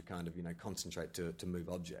learn how to kind of, concentrate to move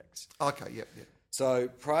objects. Okay, yeah. So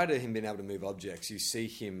prior to him being able to move objects, you see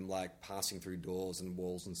him like passing through doors and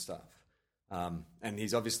walls and stuff. And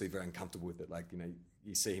he's obviously very uncomfortable with it. Like,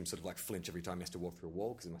 you see him sort of like flinch every time he has to walk through a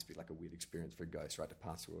wall because it must be like a weird experience for a ghost, right, to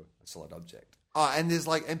pass through a solid object. Oh, and there's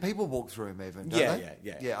and people walk through him even, don't they?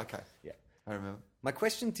 Yeah. Yeah, okay. Yeah. I remember. My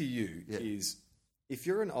question to you is... If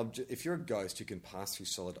you're a ghost who can pass through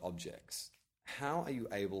solid objects, how are you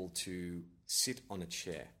able to sit on a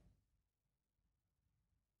chair?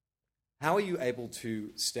 How are you able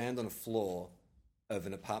to stand on a floor of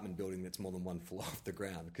an apartment building that's more than one floor off the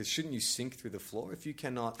ground? Because shouldn't you sink through the floor? If you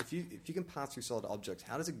can pass through solid objects,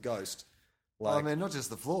 how does a ghost I mean, not just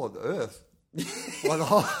the floor, the earth. Well, the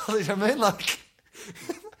whole, I mean, like...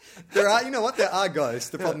 There are ghosts.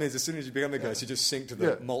 The problem is, as soon as you become a ghost, you just sink to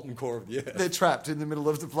the molten core of the earth. They're trapped in the middle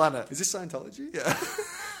of the planet. Is this Scientology? Yeah.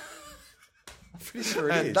 I'm pretty sure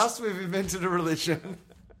it is. And thus we've invented a religion.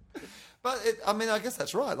 But, I guess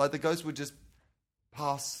that's right. Like, the ghost would just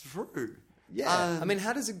pass through. Yeah.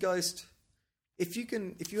 How does a ghost... If you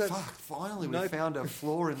have... Fuck, finally we found a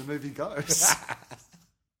flaw in the movie Ghost.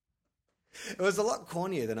 It was a lot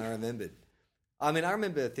cornier than I remembered. I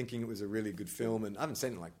remember thinking it was a really good film, and I haven't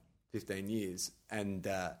seen it in like 15 years. And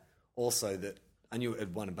also that I knew it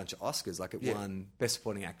had won a bunch of Oscars. Like it won Best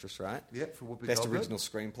Supporting Actress, right? Yeah, for Whoopi Best Goldberg. Original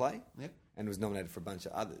Screenplay. Yeah. And was nominated for a bunch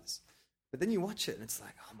of others. But then you watch it, and it's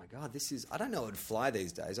like, oh my God, I don't know it would fly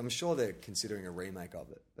these days. I'm sure they're considering a remake of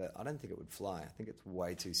it, but I don't think it would fly. I think it's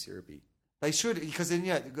way too syrupy. They should, because then,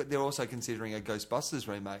 they're also considering a Ghostbusters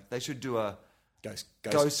remake. They should do a... Ghost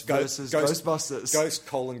versus Ghostbusters.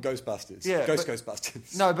 Ghostbusters. Yeah,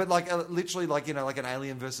 Ghostbusters. No, but literally like an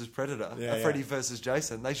Alien versus Predator, Freddy versus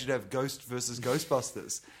Jason. They should have Ghost versus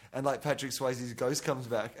Ghostbusters, and like Patrick Swayze's ghost comes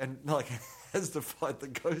back and like has to fight the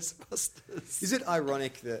Ghostbusters. Is it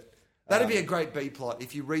ironic that that'd be a great B plot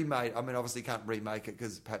if you remade? Obviously you can't remake it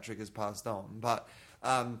because Patrick has passed on, but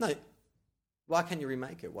no. Why can't you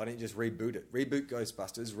remake it? Why don't you just reboot it? Reboot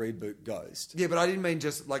Ghostbusters, reboot Ghost. Yeah, but I didn't mean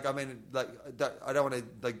just I don't want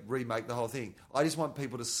to remake the whole thing. I just want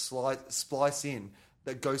people to splice in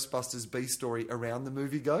the Ghostbusters B story around the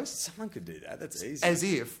movie Ghost. Someone could do that. That's easy. As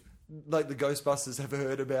if the Ghostbusters have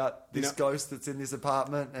heard about this ghost that's in this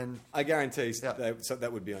apartment, and I guarantee that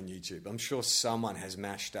would be on YouTube. I'm sure someone has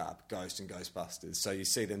mashed up Ghost and Ghostbusters. So you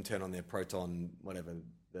see them turn on their proton, what are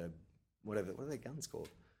their guns called?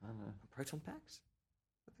 I don't know. Proton packs?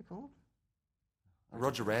 What are they called?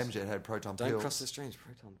 Roger Ramjet had proton pills. Don't cross the streams,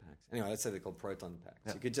 proton packs. Anyway, let's say they're called proton packs.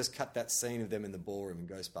 Yeah. You could just cut that scene of them in the ballroom in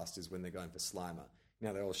Ghostbusters when they're going for Slimer.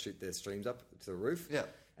 They all shoot their streams up to the roof. Yeah.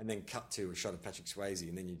 And then cut to a shot of Patrick Swayze,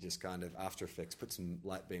 and then you just kind of, After Effects, put some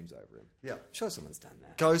light beams over him. Yeah. I'm sure someone's done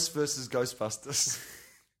that. Ghost versus Ghostbusters.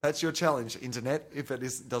 That's your challenge, internet, if it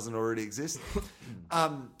doesn't already exist.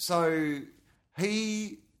 So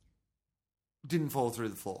he didn't fall through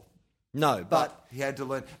the floor. No, but he had to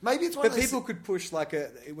learn. Maybe it's one of those... people could push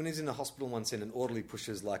when he's in the hospital one scene, an orderly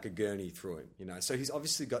pushes like a gurney through him, So he's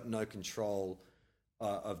obviously got no control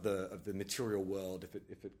of the material world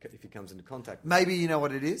if he comes into contact with Maybe you know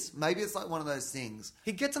what it is? Maybe it's like one of those things.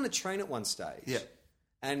 He gets on a train at one stage. Yeah.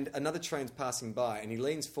 And another train's passing by, and he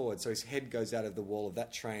leans forward so his head goes out of the wall of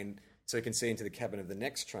that train so he can see into the cabin of the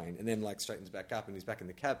next train, and then straightens back up and he's back in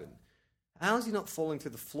the cabin. How is he not falling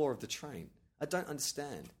through the floor of the train? I don't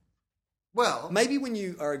understand. Well, maybe when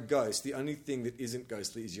you are a ghost, the only thing that isn't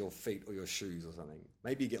ghostly is your feet or your shoes or something.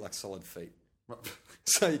 Maybe you get solid feet.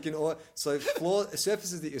 So you can,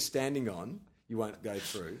 surfaces that you're standing on, you won't go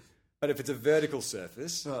through. But if it's a vertical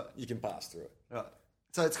surface, Right. you can pass through it. Right.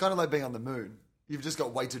 So it's kind of like being on the moon. You've just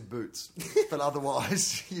got weighted boots, but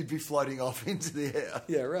otherwise you'd be floating off into the air.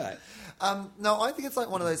 Yeah, right. No, I think it's like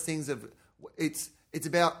one of those things of it's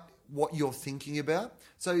about what you're thinking about.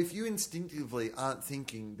 So if you instinctively aren't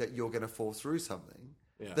thinking that you're going to fall through something,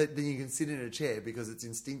 then you can sit in a chair because it's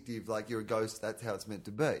instinctive, like you're a ghost, that's how it's meant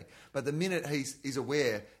to be. But the minute he's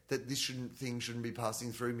aware that this thing shouldn't be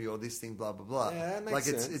passing through me or this thing, blah, blah, blah. Yeah, that makes like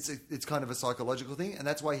sense. it's kind of a psychological thing, and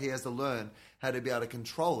that's why he has to learn how to be able to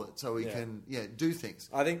control it so he can do things.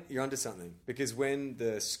 I think you're onto something, because when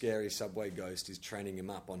the scary subway ghost is training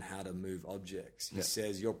him up on how to move objects, he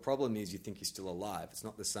says, your problem is you think you're still alive. It's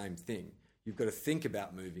not the same thing. You've got to think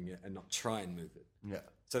about moving it and not try and move it. Yeah.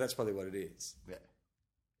 So that's probably what it is. Yeah.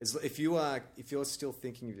 If you're still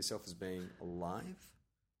thinking of yourself as being alive,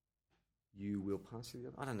 you will pass through the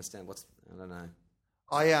other. I don't understand. I don't know.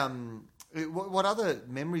 What other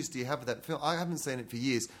memories do you have of that film? I haven't seen it for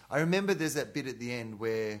years. I remember there's that bit at the end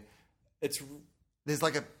where there's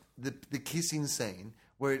like the kissing scene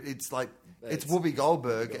where it's like it's Whoopi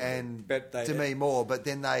Goldberg and Demi Moore, but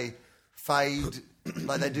then they fade.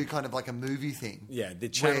 Like they do kind of like a movie thing. Yeah,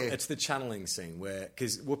 it's the channeling scene where,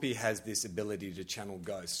 because Whoopi has this ability to channel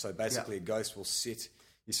ghosts. So basically a ghost will sit,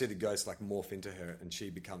 you see the ghost like morph into her and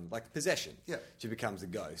she becomes like possession. Yeah. She becomes a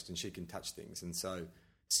ghost and she can touch things. And so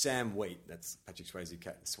Sam Wheat, that's Patrick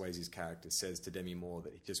Swayze's character, says to Demi Moore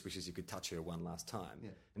that he just wishes he could touch her one last time.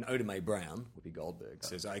 Yeah. And Oda Mae Brown, Whoopi Goldberg,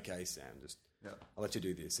 says, okay, Sam, I'll let you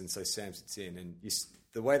do this. And so Sam sits in, and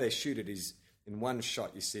the way they shoot it is, in one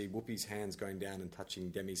shot, you see Whoopi's hands going down and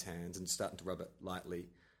touching Demi's hands and starting to rub it lightly.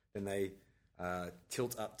 Then they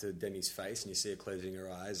tilt up to Demi's face, and you see her closing her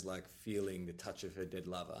eyes, like feeling the touch of her dead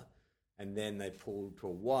lover. And then they pull to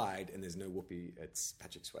a wide, and there's no Whoopi. It's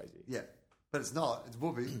Patrick Swayze. Yeah, but it's not. It's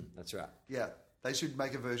Whoopi. That's right. Yeah, they should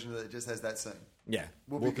make a version that just has that scene. Yeah,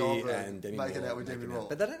 Whoopi Goldberg and Demi making Moore out with Demi Moore.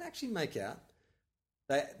 But they don't actually make out.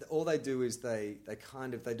 All they do is they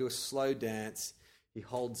do a slow dance. He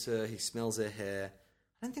holds her. He smells her hair.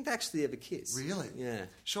 I don't think they actually ever kiss. Really? Yeah.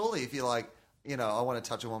 Surely, if you're like, I want to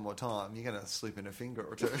touch her one more time, you're going to slip in a finger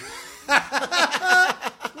or two.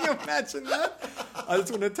 Can you imagine that? I just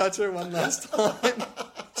want to touch her one last time.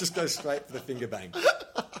 Just go straight for the finger bang.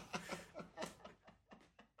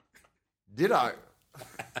 Ditto.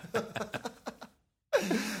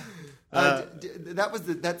 That was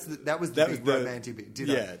the big romantic bit.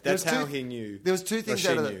 Ditto. Yeah, that's how he knew. There was two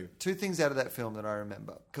things out of that film that I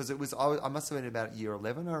remember, because it was I must have been about year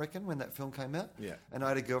 11, I reckon, when that film came out. Yeah, and I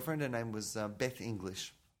had a girlfriend. Her name was Beth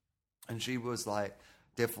English, and she was like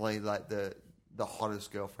definitely like the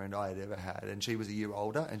hottest girlfriend I had ever had. And she was a year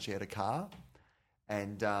older, and she had a car.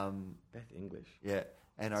 And Beth English. Yeah,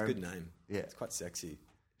 and it's a good name. Yeah, it's quite sexy.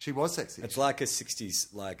 She was sexy. It's like a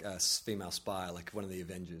 60s, like a female spy, like one of the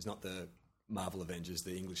Avengers, not the Marvel Avengers,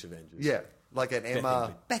 the English Avengers. Yeah, like an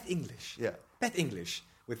Emma. Beth English. Yeah. Beth English.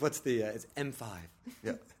 With it's M5.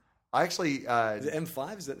 Yeah. I actually... is it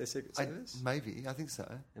M5? Is that their secret service? Maybe. I think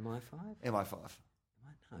so. MI5? MI5.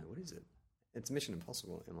 No, what is it? It's Mission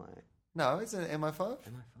Impossible, MI... No, is it MI5? MI5?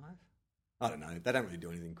 I don't know. They don't really do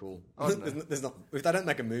anything cool. There's not. If they don't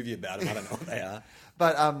make a movie about them, I don't know what they are.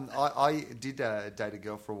 But I did date a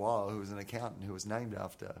girl for a while who was an accountant who was named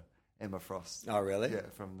after Emma Frost. Oh, really? Yeah,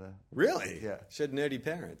 from the... Really? Yeah. She had nerdy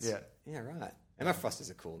parents. Yeah. Yeah, right. Emma Frost is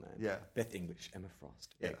a cool name. Yeah. Beth English, Emma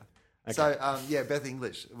Frost. Yeah. Okay. So, Beth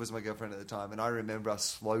English was my girlfriend at the time, and I remember us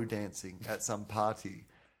slow dancing at some party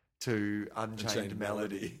to Unchained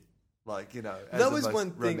Melody. Like, as that was the most one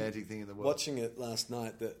thing, romantic thing in the world. Watching it last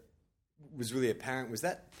night that was really apparent was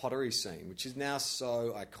that pottery scene, which is now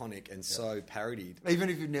so iconic and so parodied. Even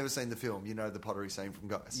if you've never seen the film, you know the pottery scene from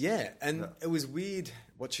Ghost. Yeah, and it was weird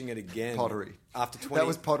watching it again. Pottery. After 20... That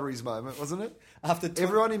was Pottery's moment, wasn't it?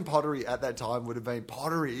 Everyone in pottery at that time would have been,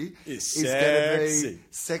 pottery is going to be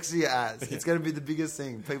sexy as. It's going to be the biggest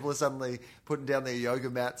thing. People are suddenly putting down their yoga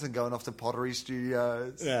mats and going off to pottery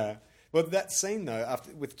studios. Yeah. Well, that scene, though,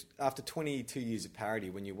 after 22 years of parody,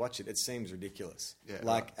 when you watch it, it seems ridiculous.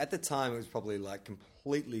 Yeah, at the time, it was probably like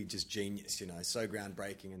completely just genius, so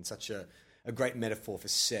groundbreaking and such a great metaphor for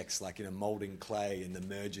sex, like, molding clay and the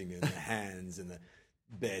merging and the hands and the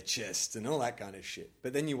bare chest and all that kind of shit.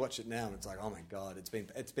 But then you watch it now and it's like, oh my God,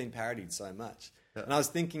 it's been parodied so much. Yeah. And I was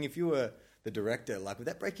thinking, if you were the director, like, would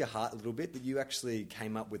that break your heart a little bit that you actually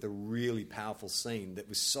came up with a really powerful scene that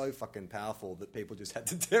was so fucking powerful that people just had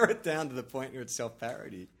to tear it down to the point where it's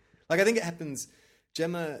self-parody? Like, I think it happens...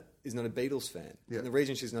 Gemma is not a Beatles fan. Yeah. And the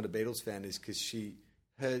reason she's not a Beatles fan is because she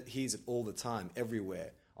hears it all the time,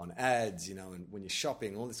 everywhere, on ads, and when you're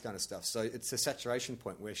shopping, all this kind of stuff. So it's a saturation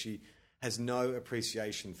point where she has no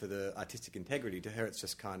appreciation for the artistic integrity. To her, it's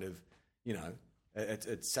just kind of,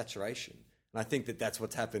 it's saturation. And I think that that's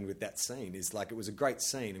what's happened with that scene. Is like it was a great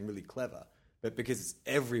scene and really clever, but because it's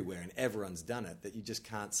everywhere and everyone's done it, that you just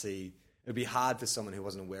can't see. It would be hard for someone who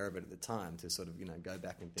wasn't aware of it at the time to sort of, go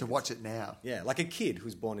back and think to watch it now. Yeah, like a kid who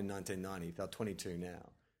was born in 1990, they're 22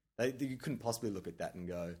 now. You couldn't possibly look at that and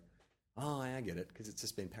go, oh, I get it, because it's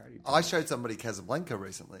just been parodied. I showed somebody Casablanca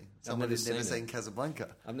recently. Someone who's never seen it. Casablanca.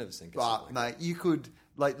 I've never seen Casablanca. But, mate, you could,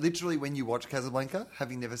 literally when you watch Casablanca,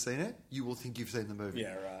 having never seen it, you will think you've seen the movie.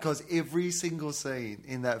 Yeah, right. Because every single scene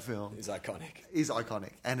in that film Is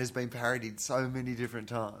iconic. And has been parodied so many different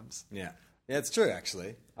times. Yeah. Yeah, it's true,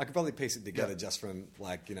 actually. I could probably piece it together just from,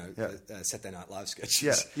 Saturday Night Live sketches.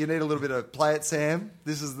 Yeah, you need a little bit of play it, Sam.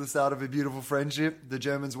 This is the start of a beautiful friendship. The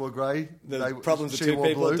Germans wore grey. The problems of two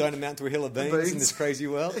people blue. don't amount to a hill of beans in this crazy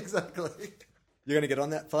world. Exactly. You're going to get on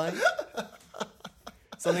that plane?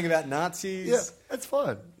 Something about Nazis? Yeah, that's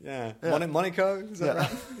fine. Yeah. Yeah. Monaco? Is that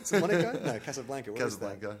right? Is it Monaco? No, Casablanca. What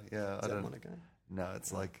Casablanca, yeah. Is that Monaco? No,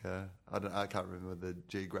 it's like, I can't remember the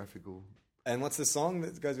geographical... And what's the song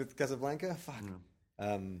that goes with Casablanca? Fuck.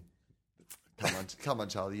 Come on,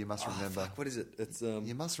 Charlie, you must remember. Fuck, what is it? It's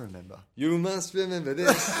You must remember. You must remember this.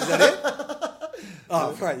 Is that it?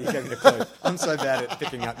 Oh, right, you gave me a clue. I'm so bad at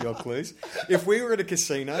picking up your clues. If we were at a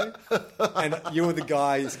casino and you were the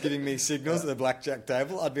guy giving me signals at the blackjack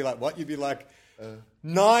table, I'd be like, what? You'd be like,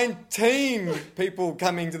 19 people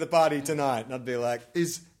coming to the party tonight. And I'd be like...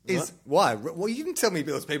 Why? Well, you didn't tell me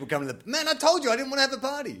there was people coming to the... Man, I told you I didn't want to have a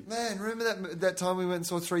party. Man, remember that time we went and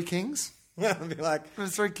saw Three Kings? I'd be like...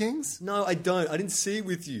 Remember Three Kings? No, I don't. I didn't see it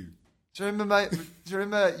with you. Do you remember, mate? Do you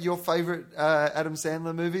remember your favourite Adam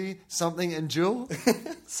Sandler movie, Something and Jill?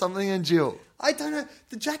 Something and Jill. I don't know.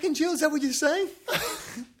 The Jack and Jill, is that what you're saying?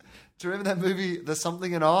 Do you remember that movie, The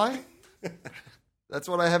Something and I? That's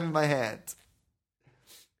what I have in my hand.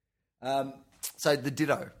 So the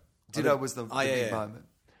Ditto. Ditto was the big moment.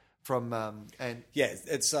 From and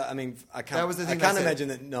it's. I mean, I can't. That was the thing I can't imagine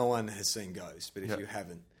that no one has seen Ghost. But if you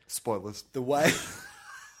haven't, spoilers. The way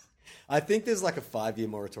I think there's like a 5-year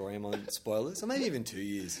moratorium on spoilers, or maybe even 2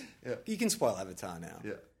 years. Yeah, you can spoil Avatar now.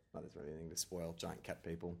 Yeah, not there's really anything to spoil. Giant cat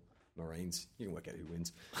people, Marines. You can work out who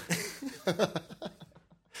wins.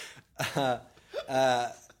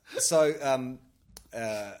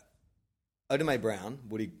 Oda Mae Brown,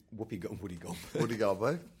 Whoopi Goldberg. Whoopi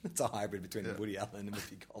Goldberg. It's a hybrid between Woody Allen and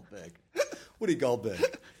Whoopi Goldberg. Whoopi Goldberg.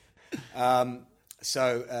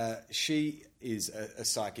 She is a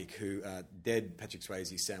psychic who dead Patrick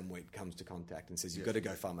Swayze, Sam Wheat, comes to contact and says, you've got to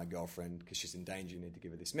go find my girlfriend because she's in danger. You need to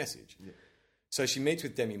give her this message. Yeah. So she meets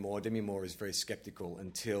with Demi Moore. Demi Moore is very skeptical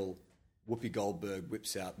until Whoopi Goldberg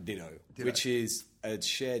whips out Ditto, which is a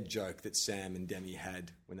shared joke that Sam and Demi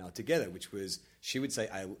had when they were together, which was she would say,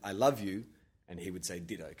 I love you, and he would say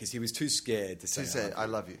ditto, because he was too scared to say, I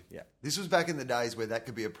love you. Yeah. This was back in the days where that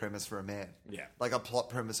could be a premise for a man. Yeah. Like a plot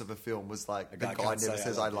premise of a film was like, the guy guy never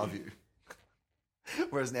says, I love you.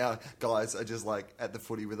 Whereas now, guys are just like at the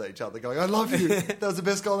footy with each other going, I love you. That was the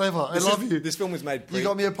best goal ever. I love you. This film was made You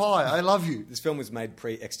got me a pie. I love you. This film was made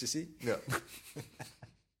pre-ecstasy. Yeah.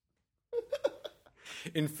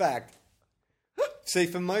 In fact, see,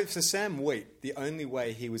 for Sam Wheat, the only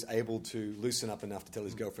way he was able to loosen up enough to tell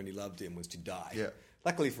his girlfriend he loved him was to die. Yeah.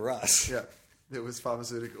 Luckily for us. Yeah. It was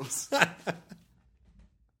pharmaceuticals.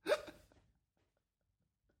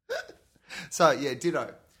 So, yeah,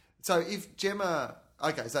 ditto. So if Gemma...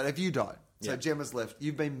 Okay, so if you died, so Gemma's left,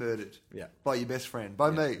 you've been murdered by your best friend, by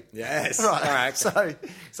me. Yes. Right. All right.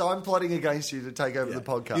 So I'm plotting against you to take over the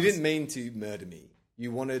podcast. You didn't mean to murder me.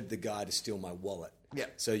 You wanted the guy to steal my wallet. Yeah.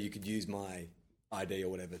 So you could use my ID or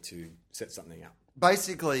whatever to set something up.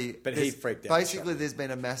 Basically... But he freaked out. Basically, there's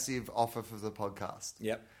been a massive offer for the podcast.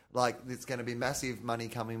 Yep. Like, there's going to be massive money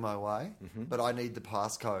coming my way, but I need the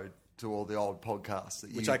passcode to all the old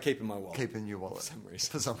podcasts. Which I keep in my wallet. Keep in your wallet. For some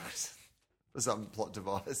reason. For some plot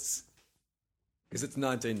device. Because it's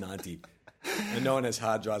 1990 and no one has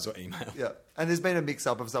hard drives or email. Yeah. And there's been a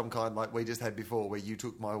mix-up of some kind like we just had before where you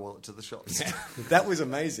took my wallet to the shops. Yeah. That was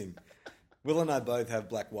amazing. Will and I both have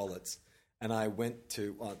black wallets. And I went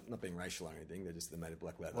to, well, not being racial or anything, they made of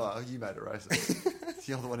black leather. Well, you made it racist.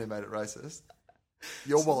 You're the one who made it racist.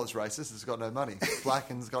 Your wallet's racist, it's got no money.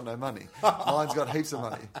 Blacken's got no money. Mine's got heaps of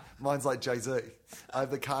money. Mine's like Jay-Z. I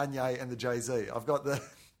have the Kanye and the Jay-Z. I've got the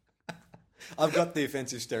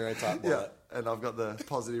offensive stereotype wallet. Yeah, and I've got the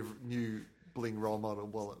positive new bling role model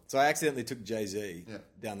wallet. So I accidentally took Jay-Z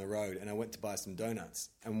down the road and I went to buy some donuts.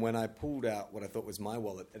 And when I pulled out what I thought was my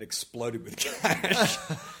wallet, it exploded with cash.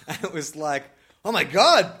 And it was like, oh my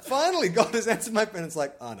God, finally God has answered my phone. It's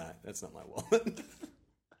like, oh no, that's not my wallet.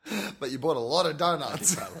 But you bought a lot of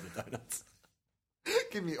donuts. I love the donuts.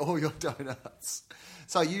 Give me all your donuts.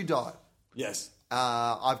 So you died. Yes.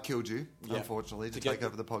 I've killed you, Yeah. unfortunately, to To get take the-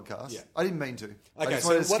 over the podcast. Yeah. I didn't mean to. I Okay, just so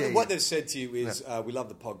wanted to scare what you. they've said to you is, we love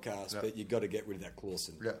the podcast, but you've got to get rid of that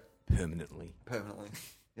Clawson. Yeah. Permanently. Permanently.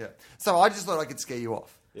 Yeah. So I just thought I could scare you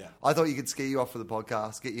off. Yeah. I thought you could scare you off for the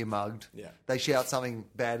podcast, get you mugged. Yeah. They shout something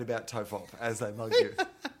bad about TOFOP as they mug you.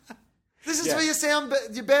 This is Yeah. for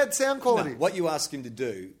your bad sound quality. No, what you ask him to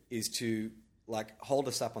do is to hold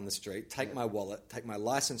us up on the street, take my wallet, take my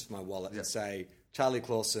license from my wallet, and say, Charlie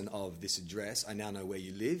Clawson of this address, I now know where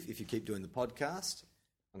you live. If you keep doing the podcast,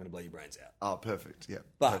 I'm going to blow your brains out. Oh, perfect. Yeah.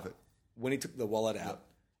 But perfect. when he took the wallet out,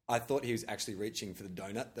 I thought he was actually reaching for the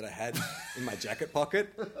donut that I had in my jacket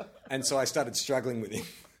pocket. And so I started struggling with him.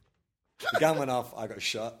 The gun went off. I got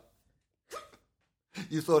shot.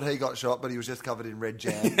 You thought he got shot, but he was just covered in red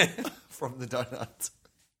jam from the donuts.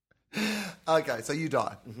 Okay, so you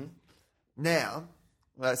die. Mm-hmm. Now,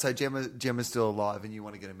 so Gemma's still alive and you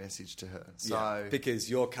want to get a message to her. So Because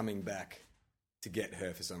you're coming back to get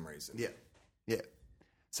her for some reason. Yeah.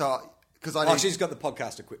 So, because I need... she's got the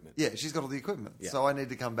podcast equipment. Yeah, she's got all the equipment. Yeah. So I need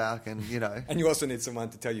to come back and, And you also need someone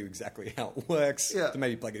to tell you exactly how it works, Yeah. to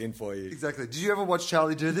maybe plug it in for you. Exactly. Did you ever watch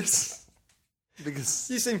Charlie do this? Because...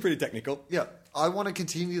 You seem pretty technical. Yeah, I want to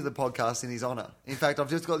continue the podcast in his honour. In fact, I've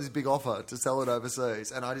just got this big offer to sell it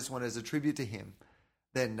overseas, and I just want, as a tribute to him,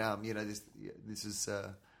 then this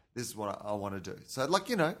is what I want to do. So,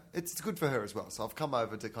 it's good for her as well. So I've come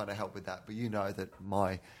over to kind of help with that. But you know that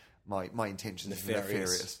my intentions are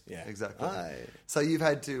nefarious. Yeah, exactly. Aye. So you've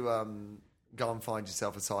had to go and find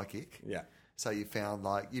yourself a psychic. Yeah. So you found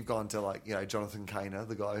you've gone to Jonathan Kaner,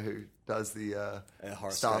 the guy who does the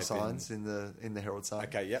horoscope star signs in the Herald Sun.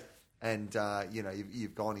 Okay, yep. And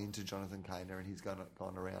you've gone into Jonathan Kaner, and he's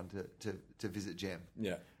gone around to visit Jem.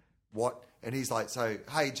 Yeah. What? And he's like, so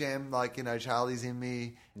hey Jem, Charlie's in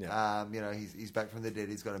me. Yeah. He's back from the dead.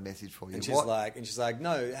 He's got a message for you. And she's like,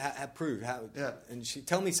 no, prove how. Yeah. And she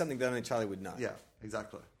tell me something that only Charlie would know. Yeah,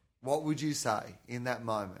 exactly. What would you say in that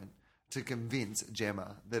moment to convince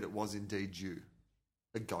Gemma that it was indeed you,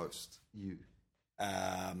 a ghost, you?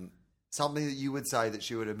 Something that you would say that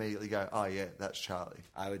she would immediately go, oh yeah, that's Charlie.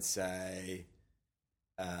 I would say,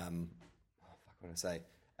 what would I say?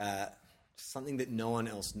 Something that no one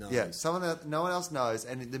else knows. Yeah, someone that no one else knows,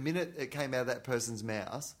 and the minute it came out of that person's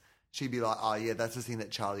mouth, she'd be like, oh yeah, that's the thing that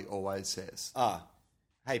Charlie always says.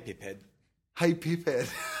 Hey Piphead. Hey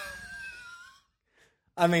Piphead.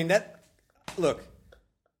 I mean, look,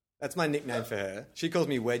 that's my nickname for her. She calls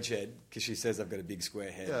me Wedgehead because she says I've got a big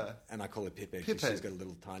square head. Yeah. And I call her Piphead because Piphead. she's got a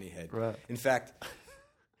little tiny head. Right. In fact,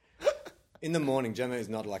 in the morning, Gemma is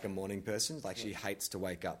not like a morning person. She hates to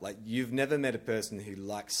wake up. You've never met a person who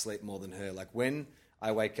likes sleep more than her. When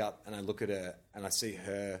I wake up and I look at her and I see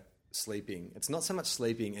her sleeping, it's not so much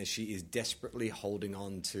sleeping as she is desperately holding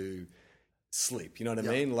on to sleep. You know what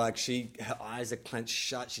I mean? Her eyes are clenched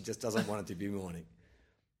shut. She just doesn't want it to be morning.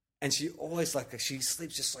 And she always she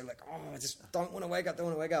sleeps just I just don't want to wake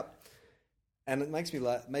up, And it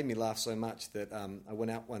made me laugh so much that I went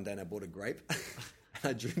out one day and I bought a grape. And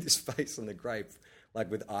I drew this face on the grape,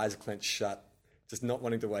 with eyes clenched shut, just not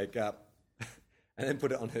wanting to wake up, and then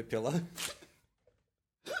put it on her pillow.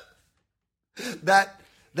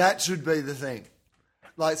 That should be the thing.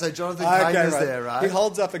 So Jonathan Kaner's there, right? He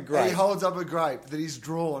holds up a grape. And he holds up a grape that he's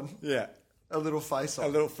drawn Yeah. a little face on. A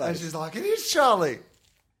little face. And she's like, it is Charlie.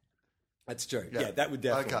 That's true. Yeah. Yeah, that would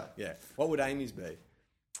definitely. Okay. Yeah. What would Amy's be?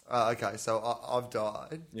 Okay, so I've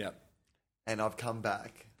died. Yeah. And I've come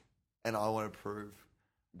back. And I want to prove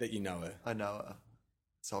That you know her. I know her.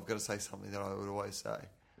 So I've got to say something that I would always say.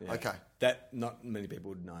 Yeah. Okay. That not many people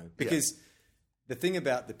would know. Because the thing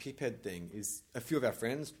about the Piphead thing is a few of our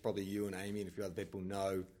friends, probably you and Amy and a few other people,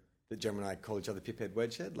 know that Gemma and I call each other Piphead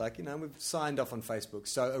Wedgehead. We've signed off on Facebook.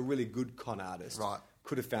 So a really good con artist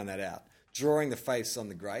could have found that out. Drawing the face on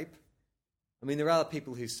the grape. I mean, there are other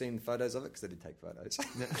people who've seen photos of it because they did take photos.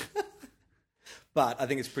 But I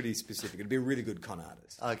think it's pretty specific. It'd be a really good con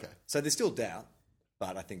artist. Okay. So there's still doubt,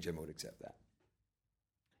 but I think Gemma would accept that.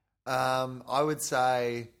 I would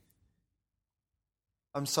say,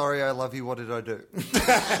 I'm sorry, I love you, what did I do?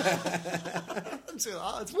 It's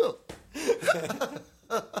Will.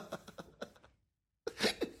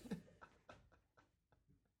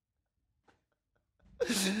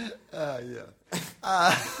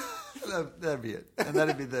 Yeah. That'd be it. And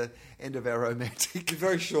that'd be the end of our romantic. It's a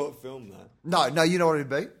very short film, though. No, you know what it'd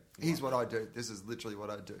be? Here's what I do. This is literally what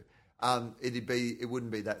I do. It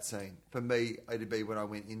wouldn't be that scene. For me, it'd be when I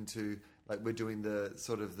went into, we're doing the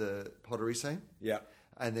sort of the pottery scene. Yeah.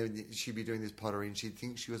 And then she'd be doing this pottery and she'd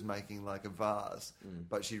think she was making like a vase,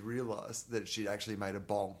 but she realised that she'd actually made a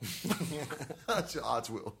bong. It's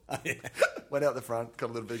Will. Oh, yeah. Went out the front,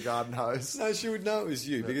 got a little bit of garden hose. No, she would know it was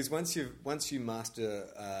you because once you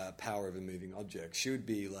master power of a moving object, she would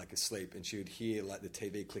be like asleep and she would hear like the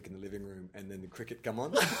TV click in the living room and then the cricket come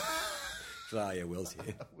on. She's like, oh yeah, Will's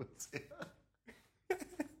here. Will's here.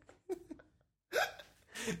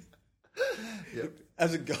 Yep.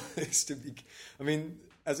 As a ghost,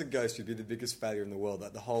 you'd be the biggest failure in the world.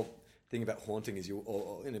 Like the whole thing about haunting is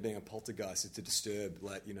being a poltergeist is to disturb,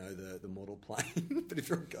 like, you know, the mortal plane. But if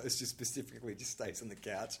you're a ghost, you specifically just stays on the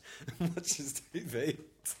couch and watches TV.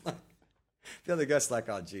 It's like the other ghost's like,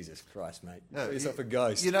 oh Jesus Christ, mate, call yourself a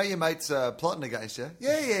ghost. You know your mate's plotting against you.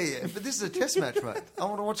 Yeah. But this is a test match, mate. I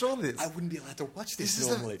want to watch all this. I wouldn't be allowed to watch this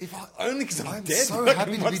normally. Only because I'm dead. So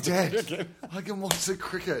happy to be dead. I can watch the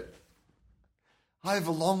cricket. I have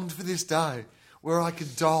longed for this day where I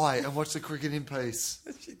could die and watch the cricket in peace.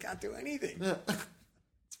 She can't do anything. Yeah.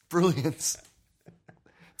 It's brilliant.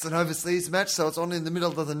 It's an overseas match, so it's on in the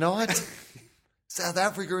middle of the night. South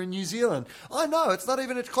Africa and New Zealand. I know, it's not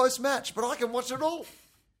even a close match, but I can watch it all.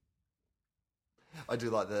 I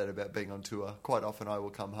do like that about being on tour. Quite often I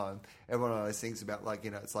will come home. Everyone always thinks about, like,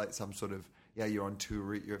 you know, it's like some sort of, you're on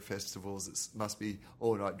tour, you're at festivals, it must be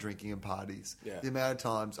all night drinking and parties. Yeah. The amount of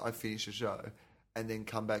times I finish a show and then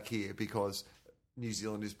come back here because New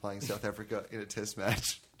Zealand is playing South Africa in a test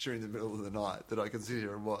match during the middle of the night that I can sit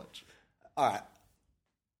here and watch. All right.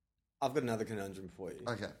 I've got another conundrum for you.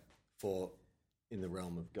 Okay. For in the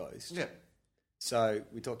realm of ghosts. Yeah. So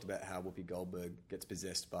we talked about how Whoopi Goldberg gets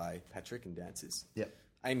possessed by Patrick and dances. Yeah.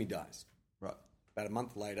 Amy dies. Right. About a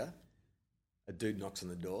month later, a dude knocks on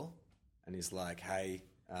the door and he's like, hey,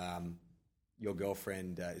 your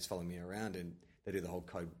girlfriend is following me around, and they do the whole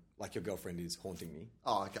code. Like, your girlfriend is haunting me.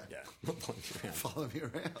 Oh, okay. Yeah, not following you around. Follow me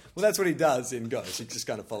around. Well, that's what he does in Ghost. He just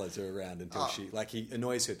kind of follows her around until he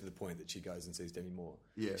annoys her to the point that she goes and sees Demi Moore.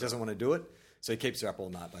 Yeah. She doesn't want to do it, so he keeps her up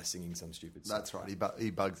all night by singing some stupid song. That's right.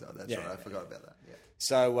 He bugs her. That's right. I forgot about that. Yeah.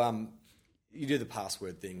 So you do the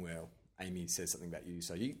password thing where Amy says something about you,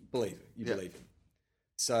 so you believe it. You believe him.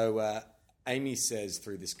 So Amy says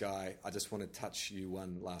through this guy, I just want to touch you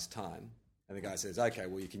one last time. And the guy says, okay,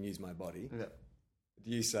 well, you can use my body. Yeah. Do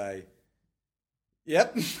you say,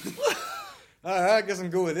 yep, all right, I guess I'm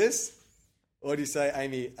good with this? Or do you say,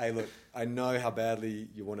 Amy, hey, look, I know how badly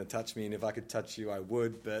you want to touch me, and if I could touch you, I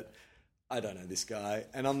would, but I don't know this guy,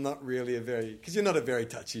 and I'm not really because you're not a very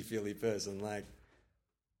touchy-feely person, like.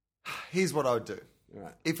 Here's what I would do.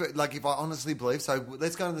 Right. If I honestly believe, so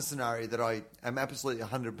let's go into the scenario that I am absolutely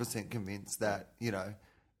 100% convinced that, you know,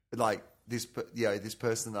 like this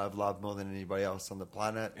person that I've loved more than anybody else on the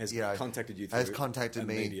planet has contacted you has through contacted a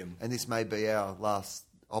me, medium. And this may be our last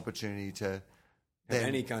opportunity to have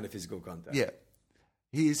any kind of physical contact. Yeah.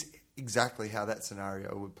 Here's exactly how that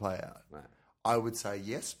scenario would play out. Right. I would say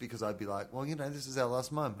yes, because I'd be like, well, you know, this is our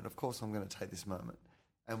last moment. Of course I'm going to take this moment.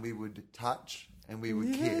 And we would touch and we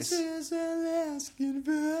would kiss. This is our last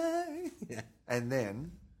goodbye. Yeah. And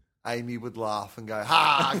then Amy would laugh and go,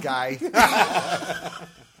 ha, gay.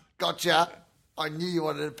 Gotcha. I knew you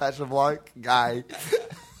wanted a passion bloke. Gay.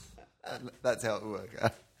 And that's how it would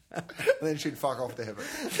work. And then she'd fuck off to heaven.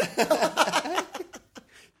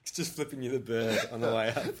 It's just flipping you the bird on the way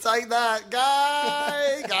up. Take that.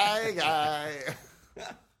 Gay, gay,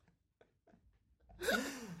 gay.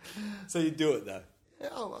 So you do it, though? Yeah,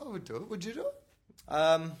 I would do it. Would you do it?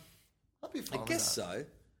 I'd be fine I with guess that. so.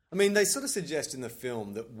 I mean, they sort of suggest in the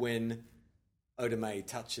film that when Oda Mae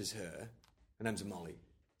touches her name's Molly,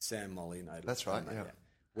 Sam Molly and Oda. That's right, Mae, yeah.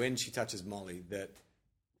 When she touches Molly, that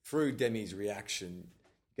through Demi's reaction,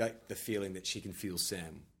 you get the feeling that she can feel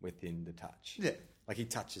Sam within the touch. Yeah. Like he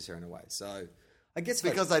touches her in a way. So I guess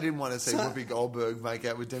Because they didn't want to see Whoopi Goldberg make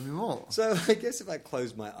out with Demi Moore. So I guess if I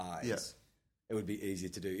closed my eyes, Yeah. it would be easier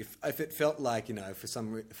to do. If it felt like, you know, for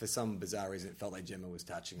some bizarre reason, it felt like Gemma was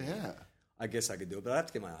touching me. Yeah. I guess I could do it, but I have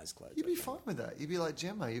to get my eyes closed. You'd be fine with that. You'd be like,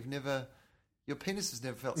 Gemma, your penis has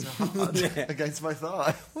never felt so hard against my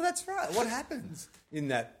thigh. Well, that's right. What happens in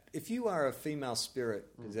that? If you are a female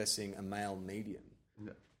spirit possessing a male medium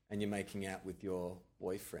and you're making out with your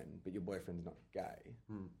boyfriend, but your boyfriend's not gay,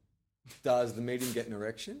 does the medium get an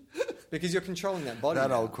erection? Because you're controlling that body. That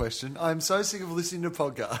now. old question. I'm so sick of listening to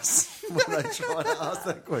podcasts when they try to ask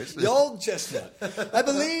that question. The old chestnut. I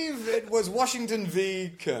believe it was Washington v.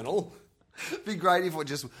 Colonel. It'd be great if it was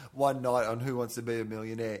just one night on Who Wants to Be a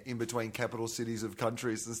Millionaire in between capital cities of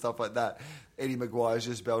countries and stuff like that. Eddie McGuire's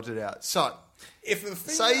just belted out. So, If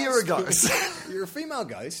say you're a ghost. You're a female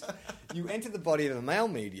ghost. You enter the body of a male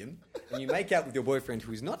medium and you make out with your boyfriend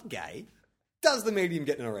who is not gay. Does the medium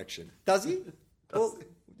get an erection? Does he? Well,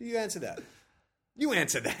 do you answer that? You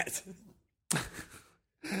answer that.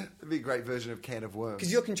 It'd be a great version of Can of Worms.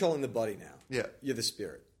 Because you're controlling the body now. Yeah. You're the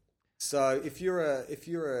spirit. So if you're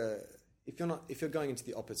going into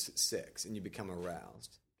the opposite sex and you become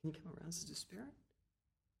aroused, can you become aroused as a spirit?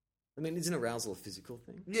 I mean, isn't arousal a physical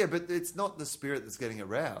thing? Yeah, but it's not the spirit that's getting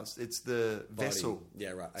aroused. It's the Body. vessel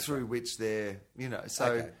Okay. through which they're, so...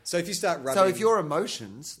 Okay. So if you start rubbing... So if your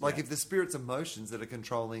emotions, if the spirit's emotions that are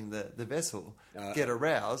controlling the vessel get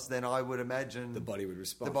aroused, then I would imagine... The body would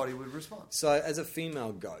respond. The body would respond. So as a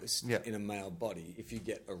female ghost in a male body, if you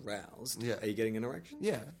get aroused, are you getting an erection?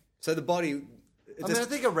 Yeah. So the body... I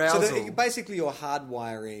think arousal... So basically you're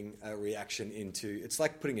hardwiring a reaction into... It's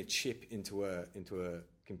like putting a chip into a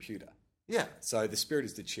computer. Yeah. So the spirit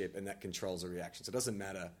is the chip and that controls a reaction. So it doesn't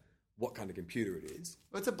matter what kind of computer it is.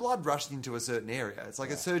 Well, it's a blood rush into a certain area. It's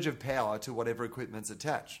like a surge of power to whatever equipment's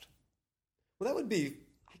attached. Well, that would be...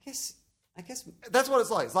 I guess that's what it's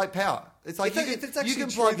like. It's like power. It's like you can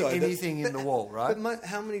plug anything in the wall, right? But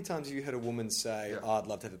how many times have you heard a woman say, I'd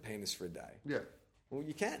love to have a penis for a day? Yeah. Well,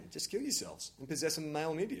 you can. Just kill yourselves and possess a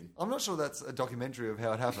male medium. I'm not sure that's a documentary of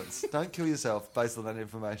how it happens. Don't kill yourself based on that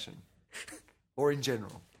information. Or in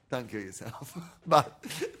general. Don't kill yourself. But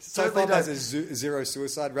TOFOP has a zero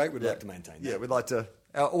suicide rate. We'd like to maintain that. Yeah, we'd like to.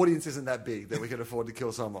 Our audience isn't that big that we can afford to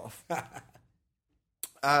kill some off.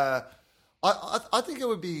 I think it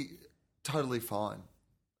would be totally fine,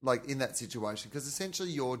 like in that situation, because essentially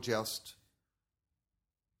you're just...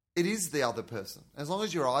 It is the other person. As long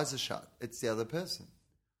as your eyes are shut, it's the other person.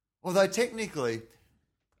 Although technically...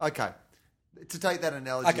 Okay, to take that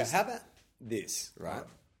analogy... Okay, how about this, right?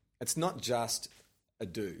 It's not just a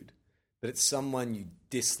dude, but it's someone you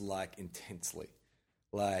dislike intensely.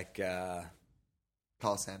 Like...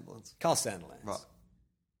 Carl Sandilands. Carl Sandilands. Right.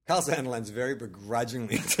 Carl Sandilands very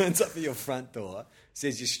begrudgingly turns up at your front door,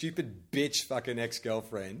 says your stupid bitch fucking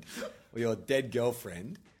ex-girlfriend or your dead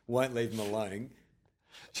girlfriend won't leave him alone.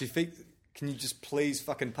 Can you just please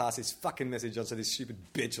fucking pass this fucking message on so this stupid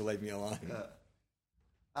bitch will leave me alone?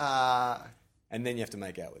 And then you have to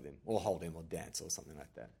make out with him or hold him or dance or something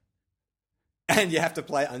like that. And you have to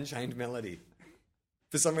play Unchained Melody.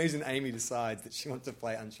 For some reason, Amy decides that she wants to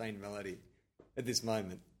play Unchained Melody at this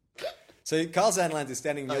moment. So Carl Sandilands is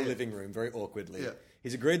standing in your living room very awkwardly. Yeah.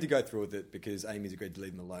 He's agreed to go through with it because Amy's agreed to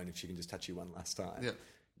leave him alone if she can just touch you one last time. Yeah.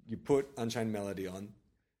 You put Unchained Melody on,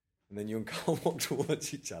 and then you and Carl walk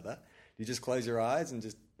towards each other. You just close your eyes and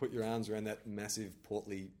just put your arms around that massive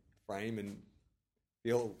portly frame and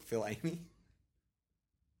feel Amy.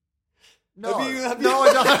 No, Have you- no,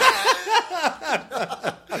 I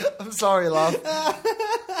don't. I'm sorry, love.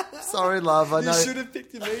 Sorry, love. I know. You should have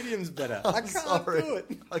picked your mediums better. I can't do it.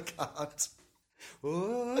 I can't.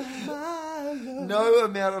 Oh, my love. No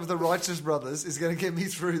amount of the Righteous Brothers is going to get me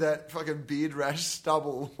through that fucking beard rash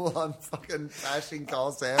stubble while I'm fucking bashing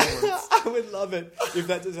Carl Sandilands. I would love it if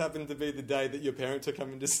that just happened to be the day that your parents are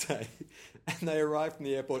coming to stay and they arrive from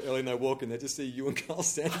the airport early and they walk in, they just see you and Carl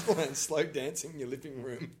Sandilands slow dancing in your living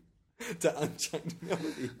room to Unchained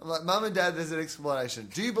Melody. I'm like, Mum and Dad, there's an explanation.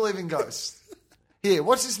 Do you believe in ghosts? Here,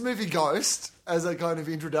 watch this movie Ghost as a kind of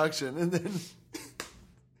introduction, and then...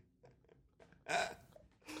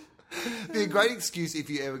 Be a great excuse if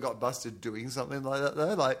you ever got busted doing something like that,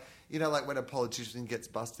 though. Like, like when a politician gets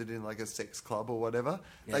busted in like a sex club or whatever.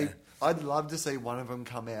 Yeah. I'd love to see one of them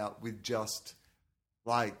come out with just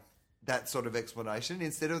like that sort of explanation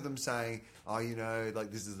instead of them saying, "Oh,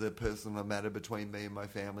 like this is the personal matter between me and my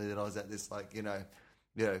family that I was at this like, sauna,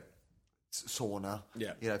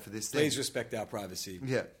 for this thing. Please respect our privacy."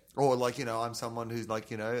 Yeah. Or like, I'm someone who's like,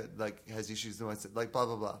 like has issues like blah,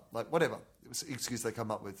 blah, blah. Like whatever excuse they come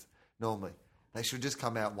up with normally. They should just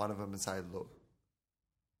come out, one of them, and say, look,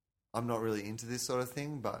 I'm not really into this sort of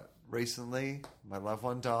thing, but recently my loved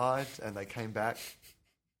one died and they came back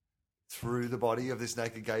through the body of this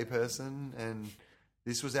naked gay person and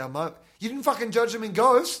this was our moment. You didn't fucking judge them in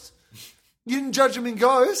Ghost. You didn't judge them in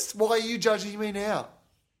Ghost. Why are you judging me now?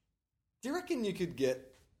 Do you reckon you could get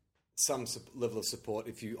some level of support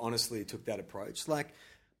if you honestly took that approach? Like,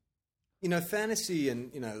 fantasy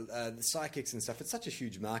and, the psychics and stuff, it's such a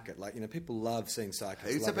huge market. Like, people love seeing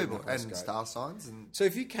psychics. Heaps of reading people. the And horoscope. star signs. And So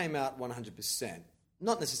if you came out 100%,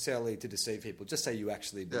 not necessarily to deceive people, just say you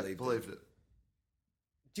actually believed it.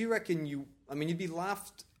 Do you reckon you'd be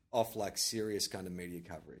laughed off like serious kind of media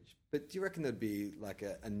coverage, but do you reckon there'd be like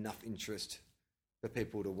enough interest for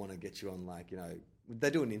people to want to get you on like, would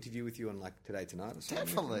they do an interview with you on like Today Tonight or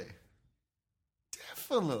something?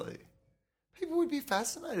 Definitely. People would be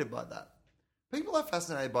fascinated by that. People are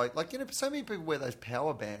fascinated by, so many people wear those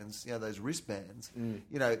power bands, those wristbands,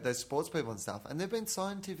 those sports people and stuff, and they've been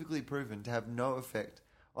scientifically proven to have no effect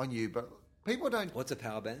on you. But people don't. What's a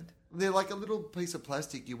power band? They're like a little piece of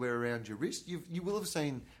plastic you wear around your wrist. You will have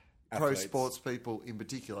seen pro sports people in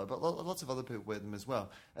particular, but lots of other people wear them as well,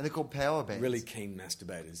 and they're called power bands. Really keen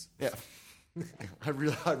masturbators. Yeah. I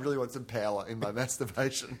really want some power in my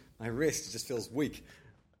masturbation. My wrist just feels weak.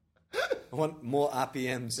 I want more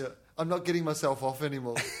RPMs. Yeah. I'm not getting myself off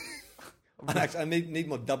anymore. I need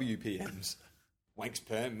more WPMs. Wanks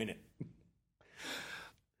per minute.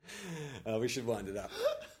 We should wind it up.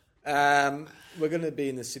 We're going to be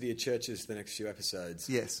in the City of Churches for the next few episodes.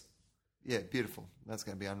 Yes. Yeah, beautiful. That's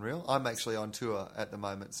going to be unreal. I'm actually on tour at the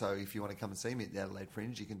moment, so if you want to come and see me at the Adelaide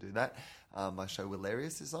Fringe, you can do that. My show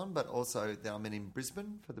Hilarious is on, but also I'm in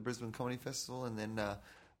Brisbane for the Brisbane Comedy Festival, and then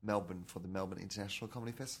Melbourne for the Melbourne International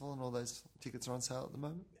Comedy Festival, and all those tickets are on sale at the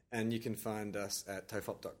moment. And you can find us at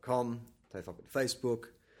tofop.com, tofop at Facebook,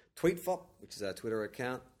 tweetfop, which is our Twitter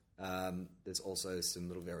account. There's also some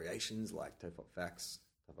little variations like tofop facts,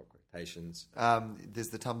 tofop quotations. There's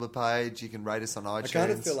the Tumblr page. You can rate us on iTunes. I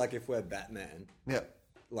kind of feel like if we're Batman, yeah,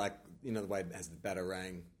 like the way it has the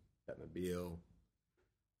Batarang, Batmobile,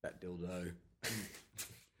 Bat dildo.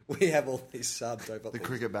 We have all these tofop. The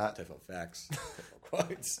cricket bat, tofop facts, tofop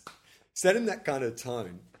quotes. Set in that kind of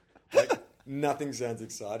tone, like. Nothing sounds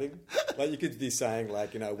exciting. Like you could be saying,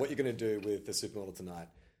 what you're going to do with the supermodel tonight: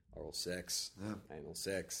 oral sex, anal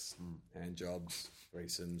sex, hand jobs,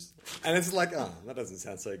 threesomes, and it's like, that doesn't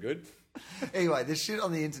sound so good. Anyway, there's shit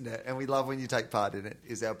on the internet, and we love when you take part in it.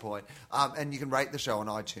 Is our point. And you can rate the show on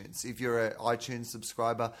iTunes. If you're an iTunes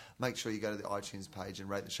subscriber, make sure you go to the iTunes page and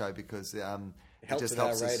rate the show because it just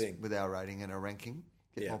helps us with our rating and our ranking.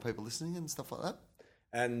 Get more people listening and stuff like that.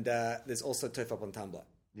 And there's also TOFOP on Tumblr.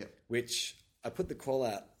 Yeah. Which I put the call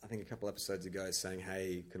out, I think a couple episodes ago, saying,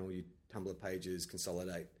 hey, can all you Tumblr pages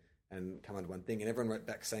consolidate and come under one thing? And everyone wrote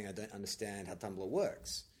back saying, I don't understand how Tumblr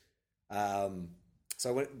works. So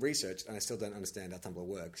I went researched and I still don't understand how Tumblr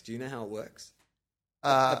works. Do you know how it works?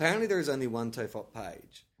 Apparently there is only one TOFOP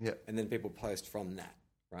page. Yeah. And then people post from that,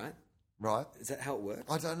 right? Right. Is that how it works?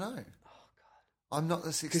 I don't know. Oh, God. I'm not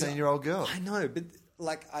the 16-year-old girl. I know, but...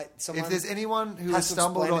 if there's anyone who has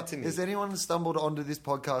stumbled onto this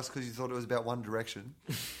podcast because you thought it was about One Direction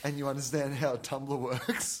and you understand how Tumblr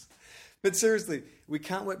works. But seriously, we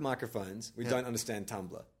can't work microphones. We don't understand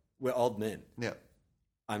Tumblr. We're old men. Yeah.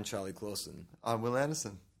 I'm Charlie Clausen. I'm Wil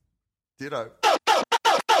Anderson. Ditto.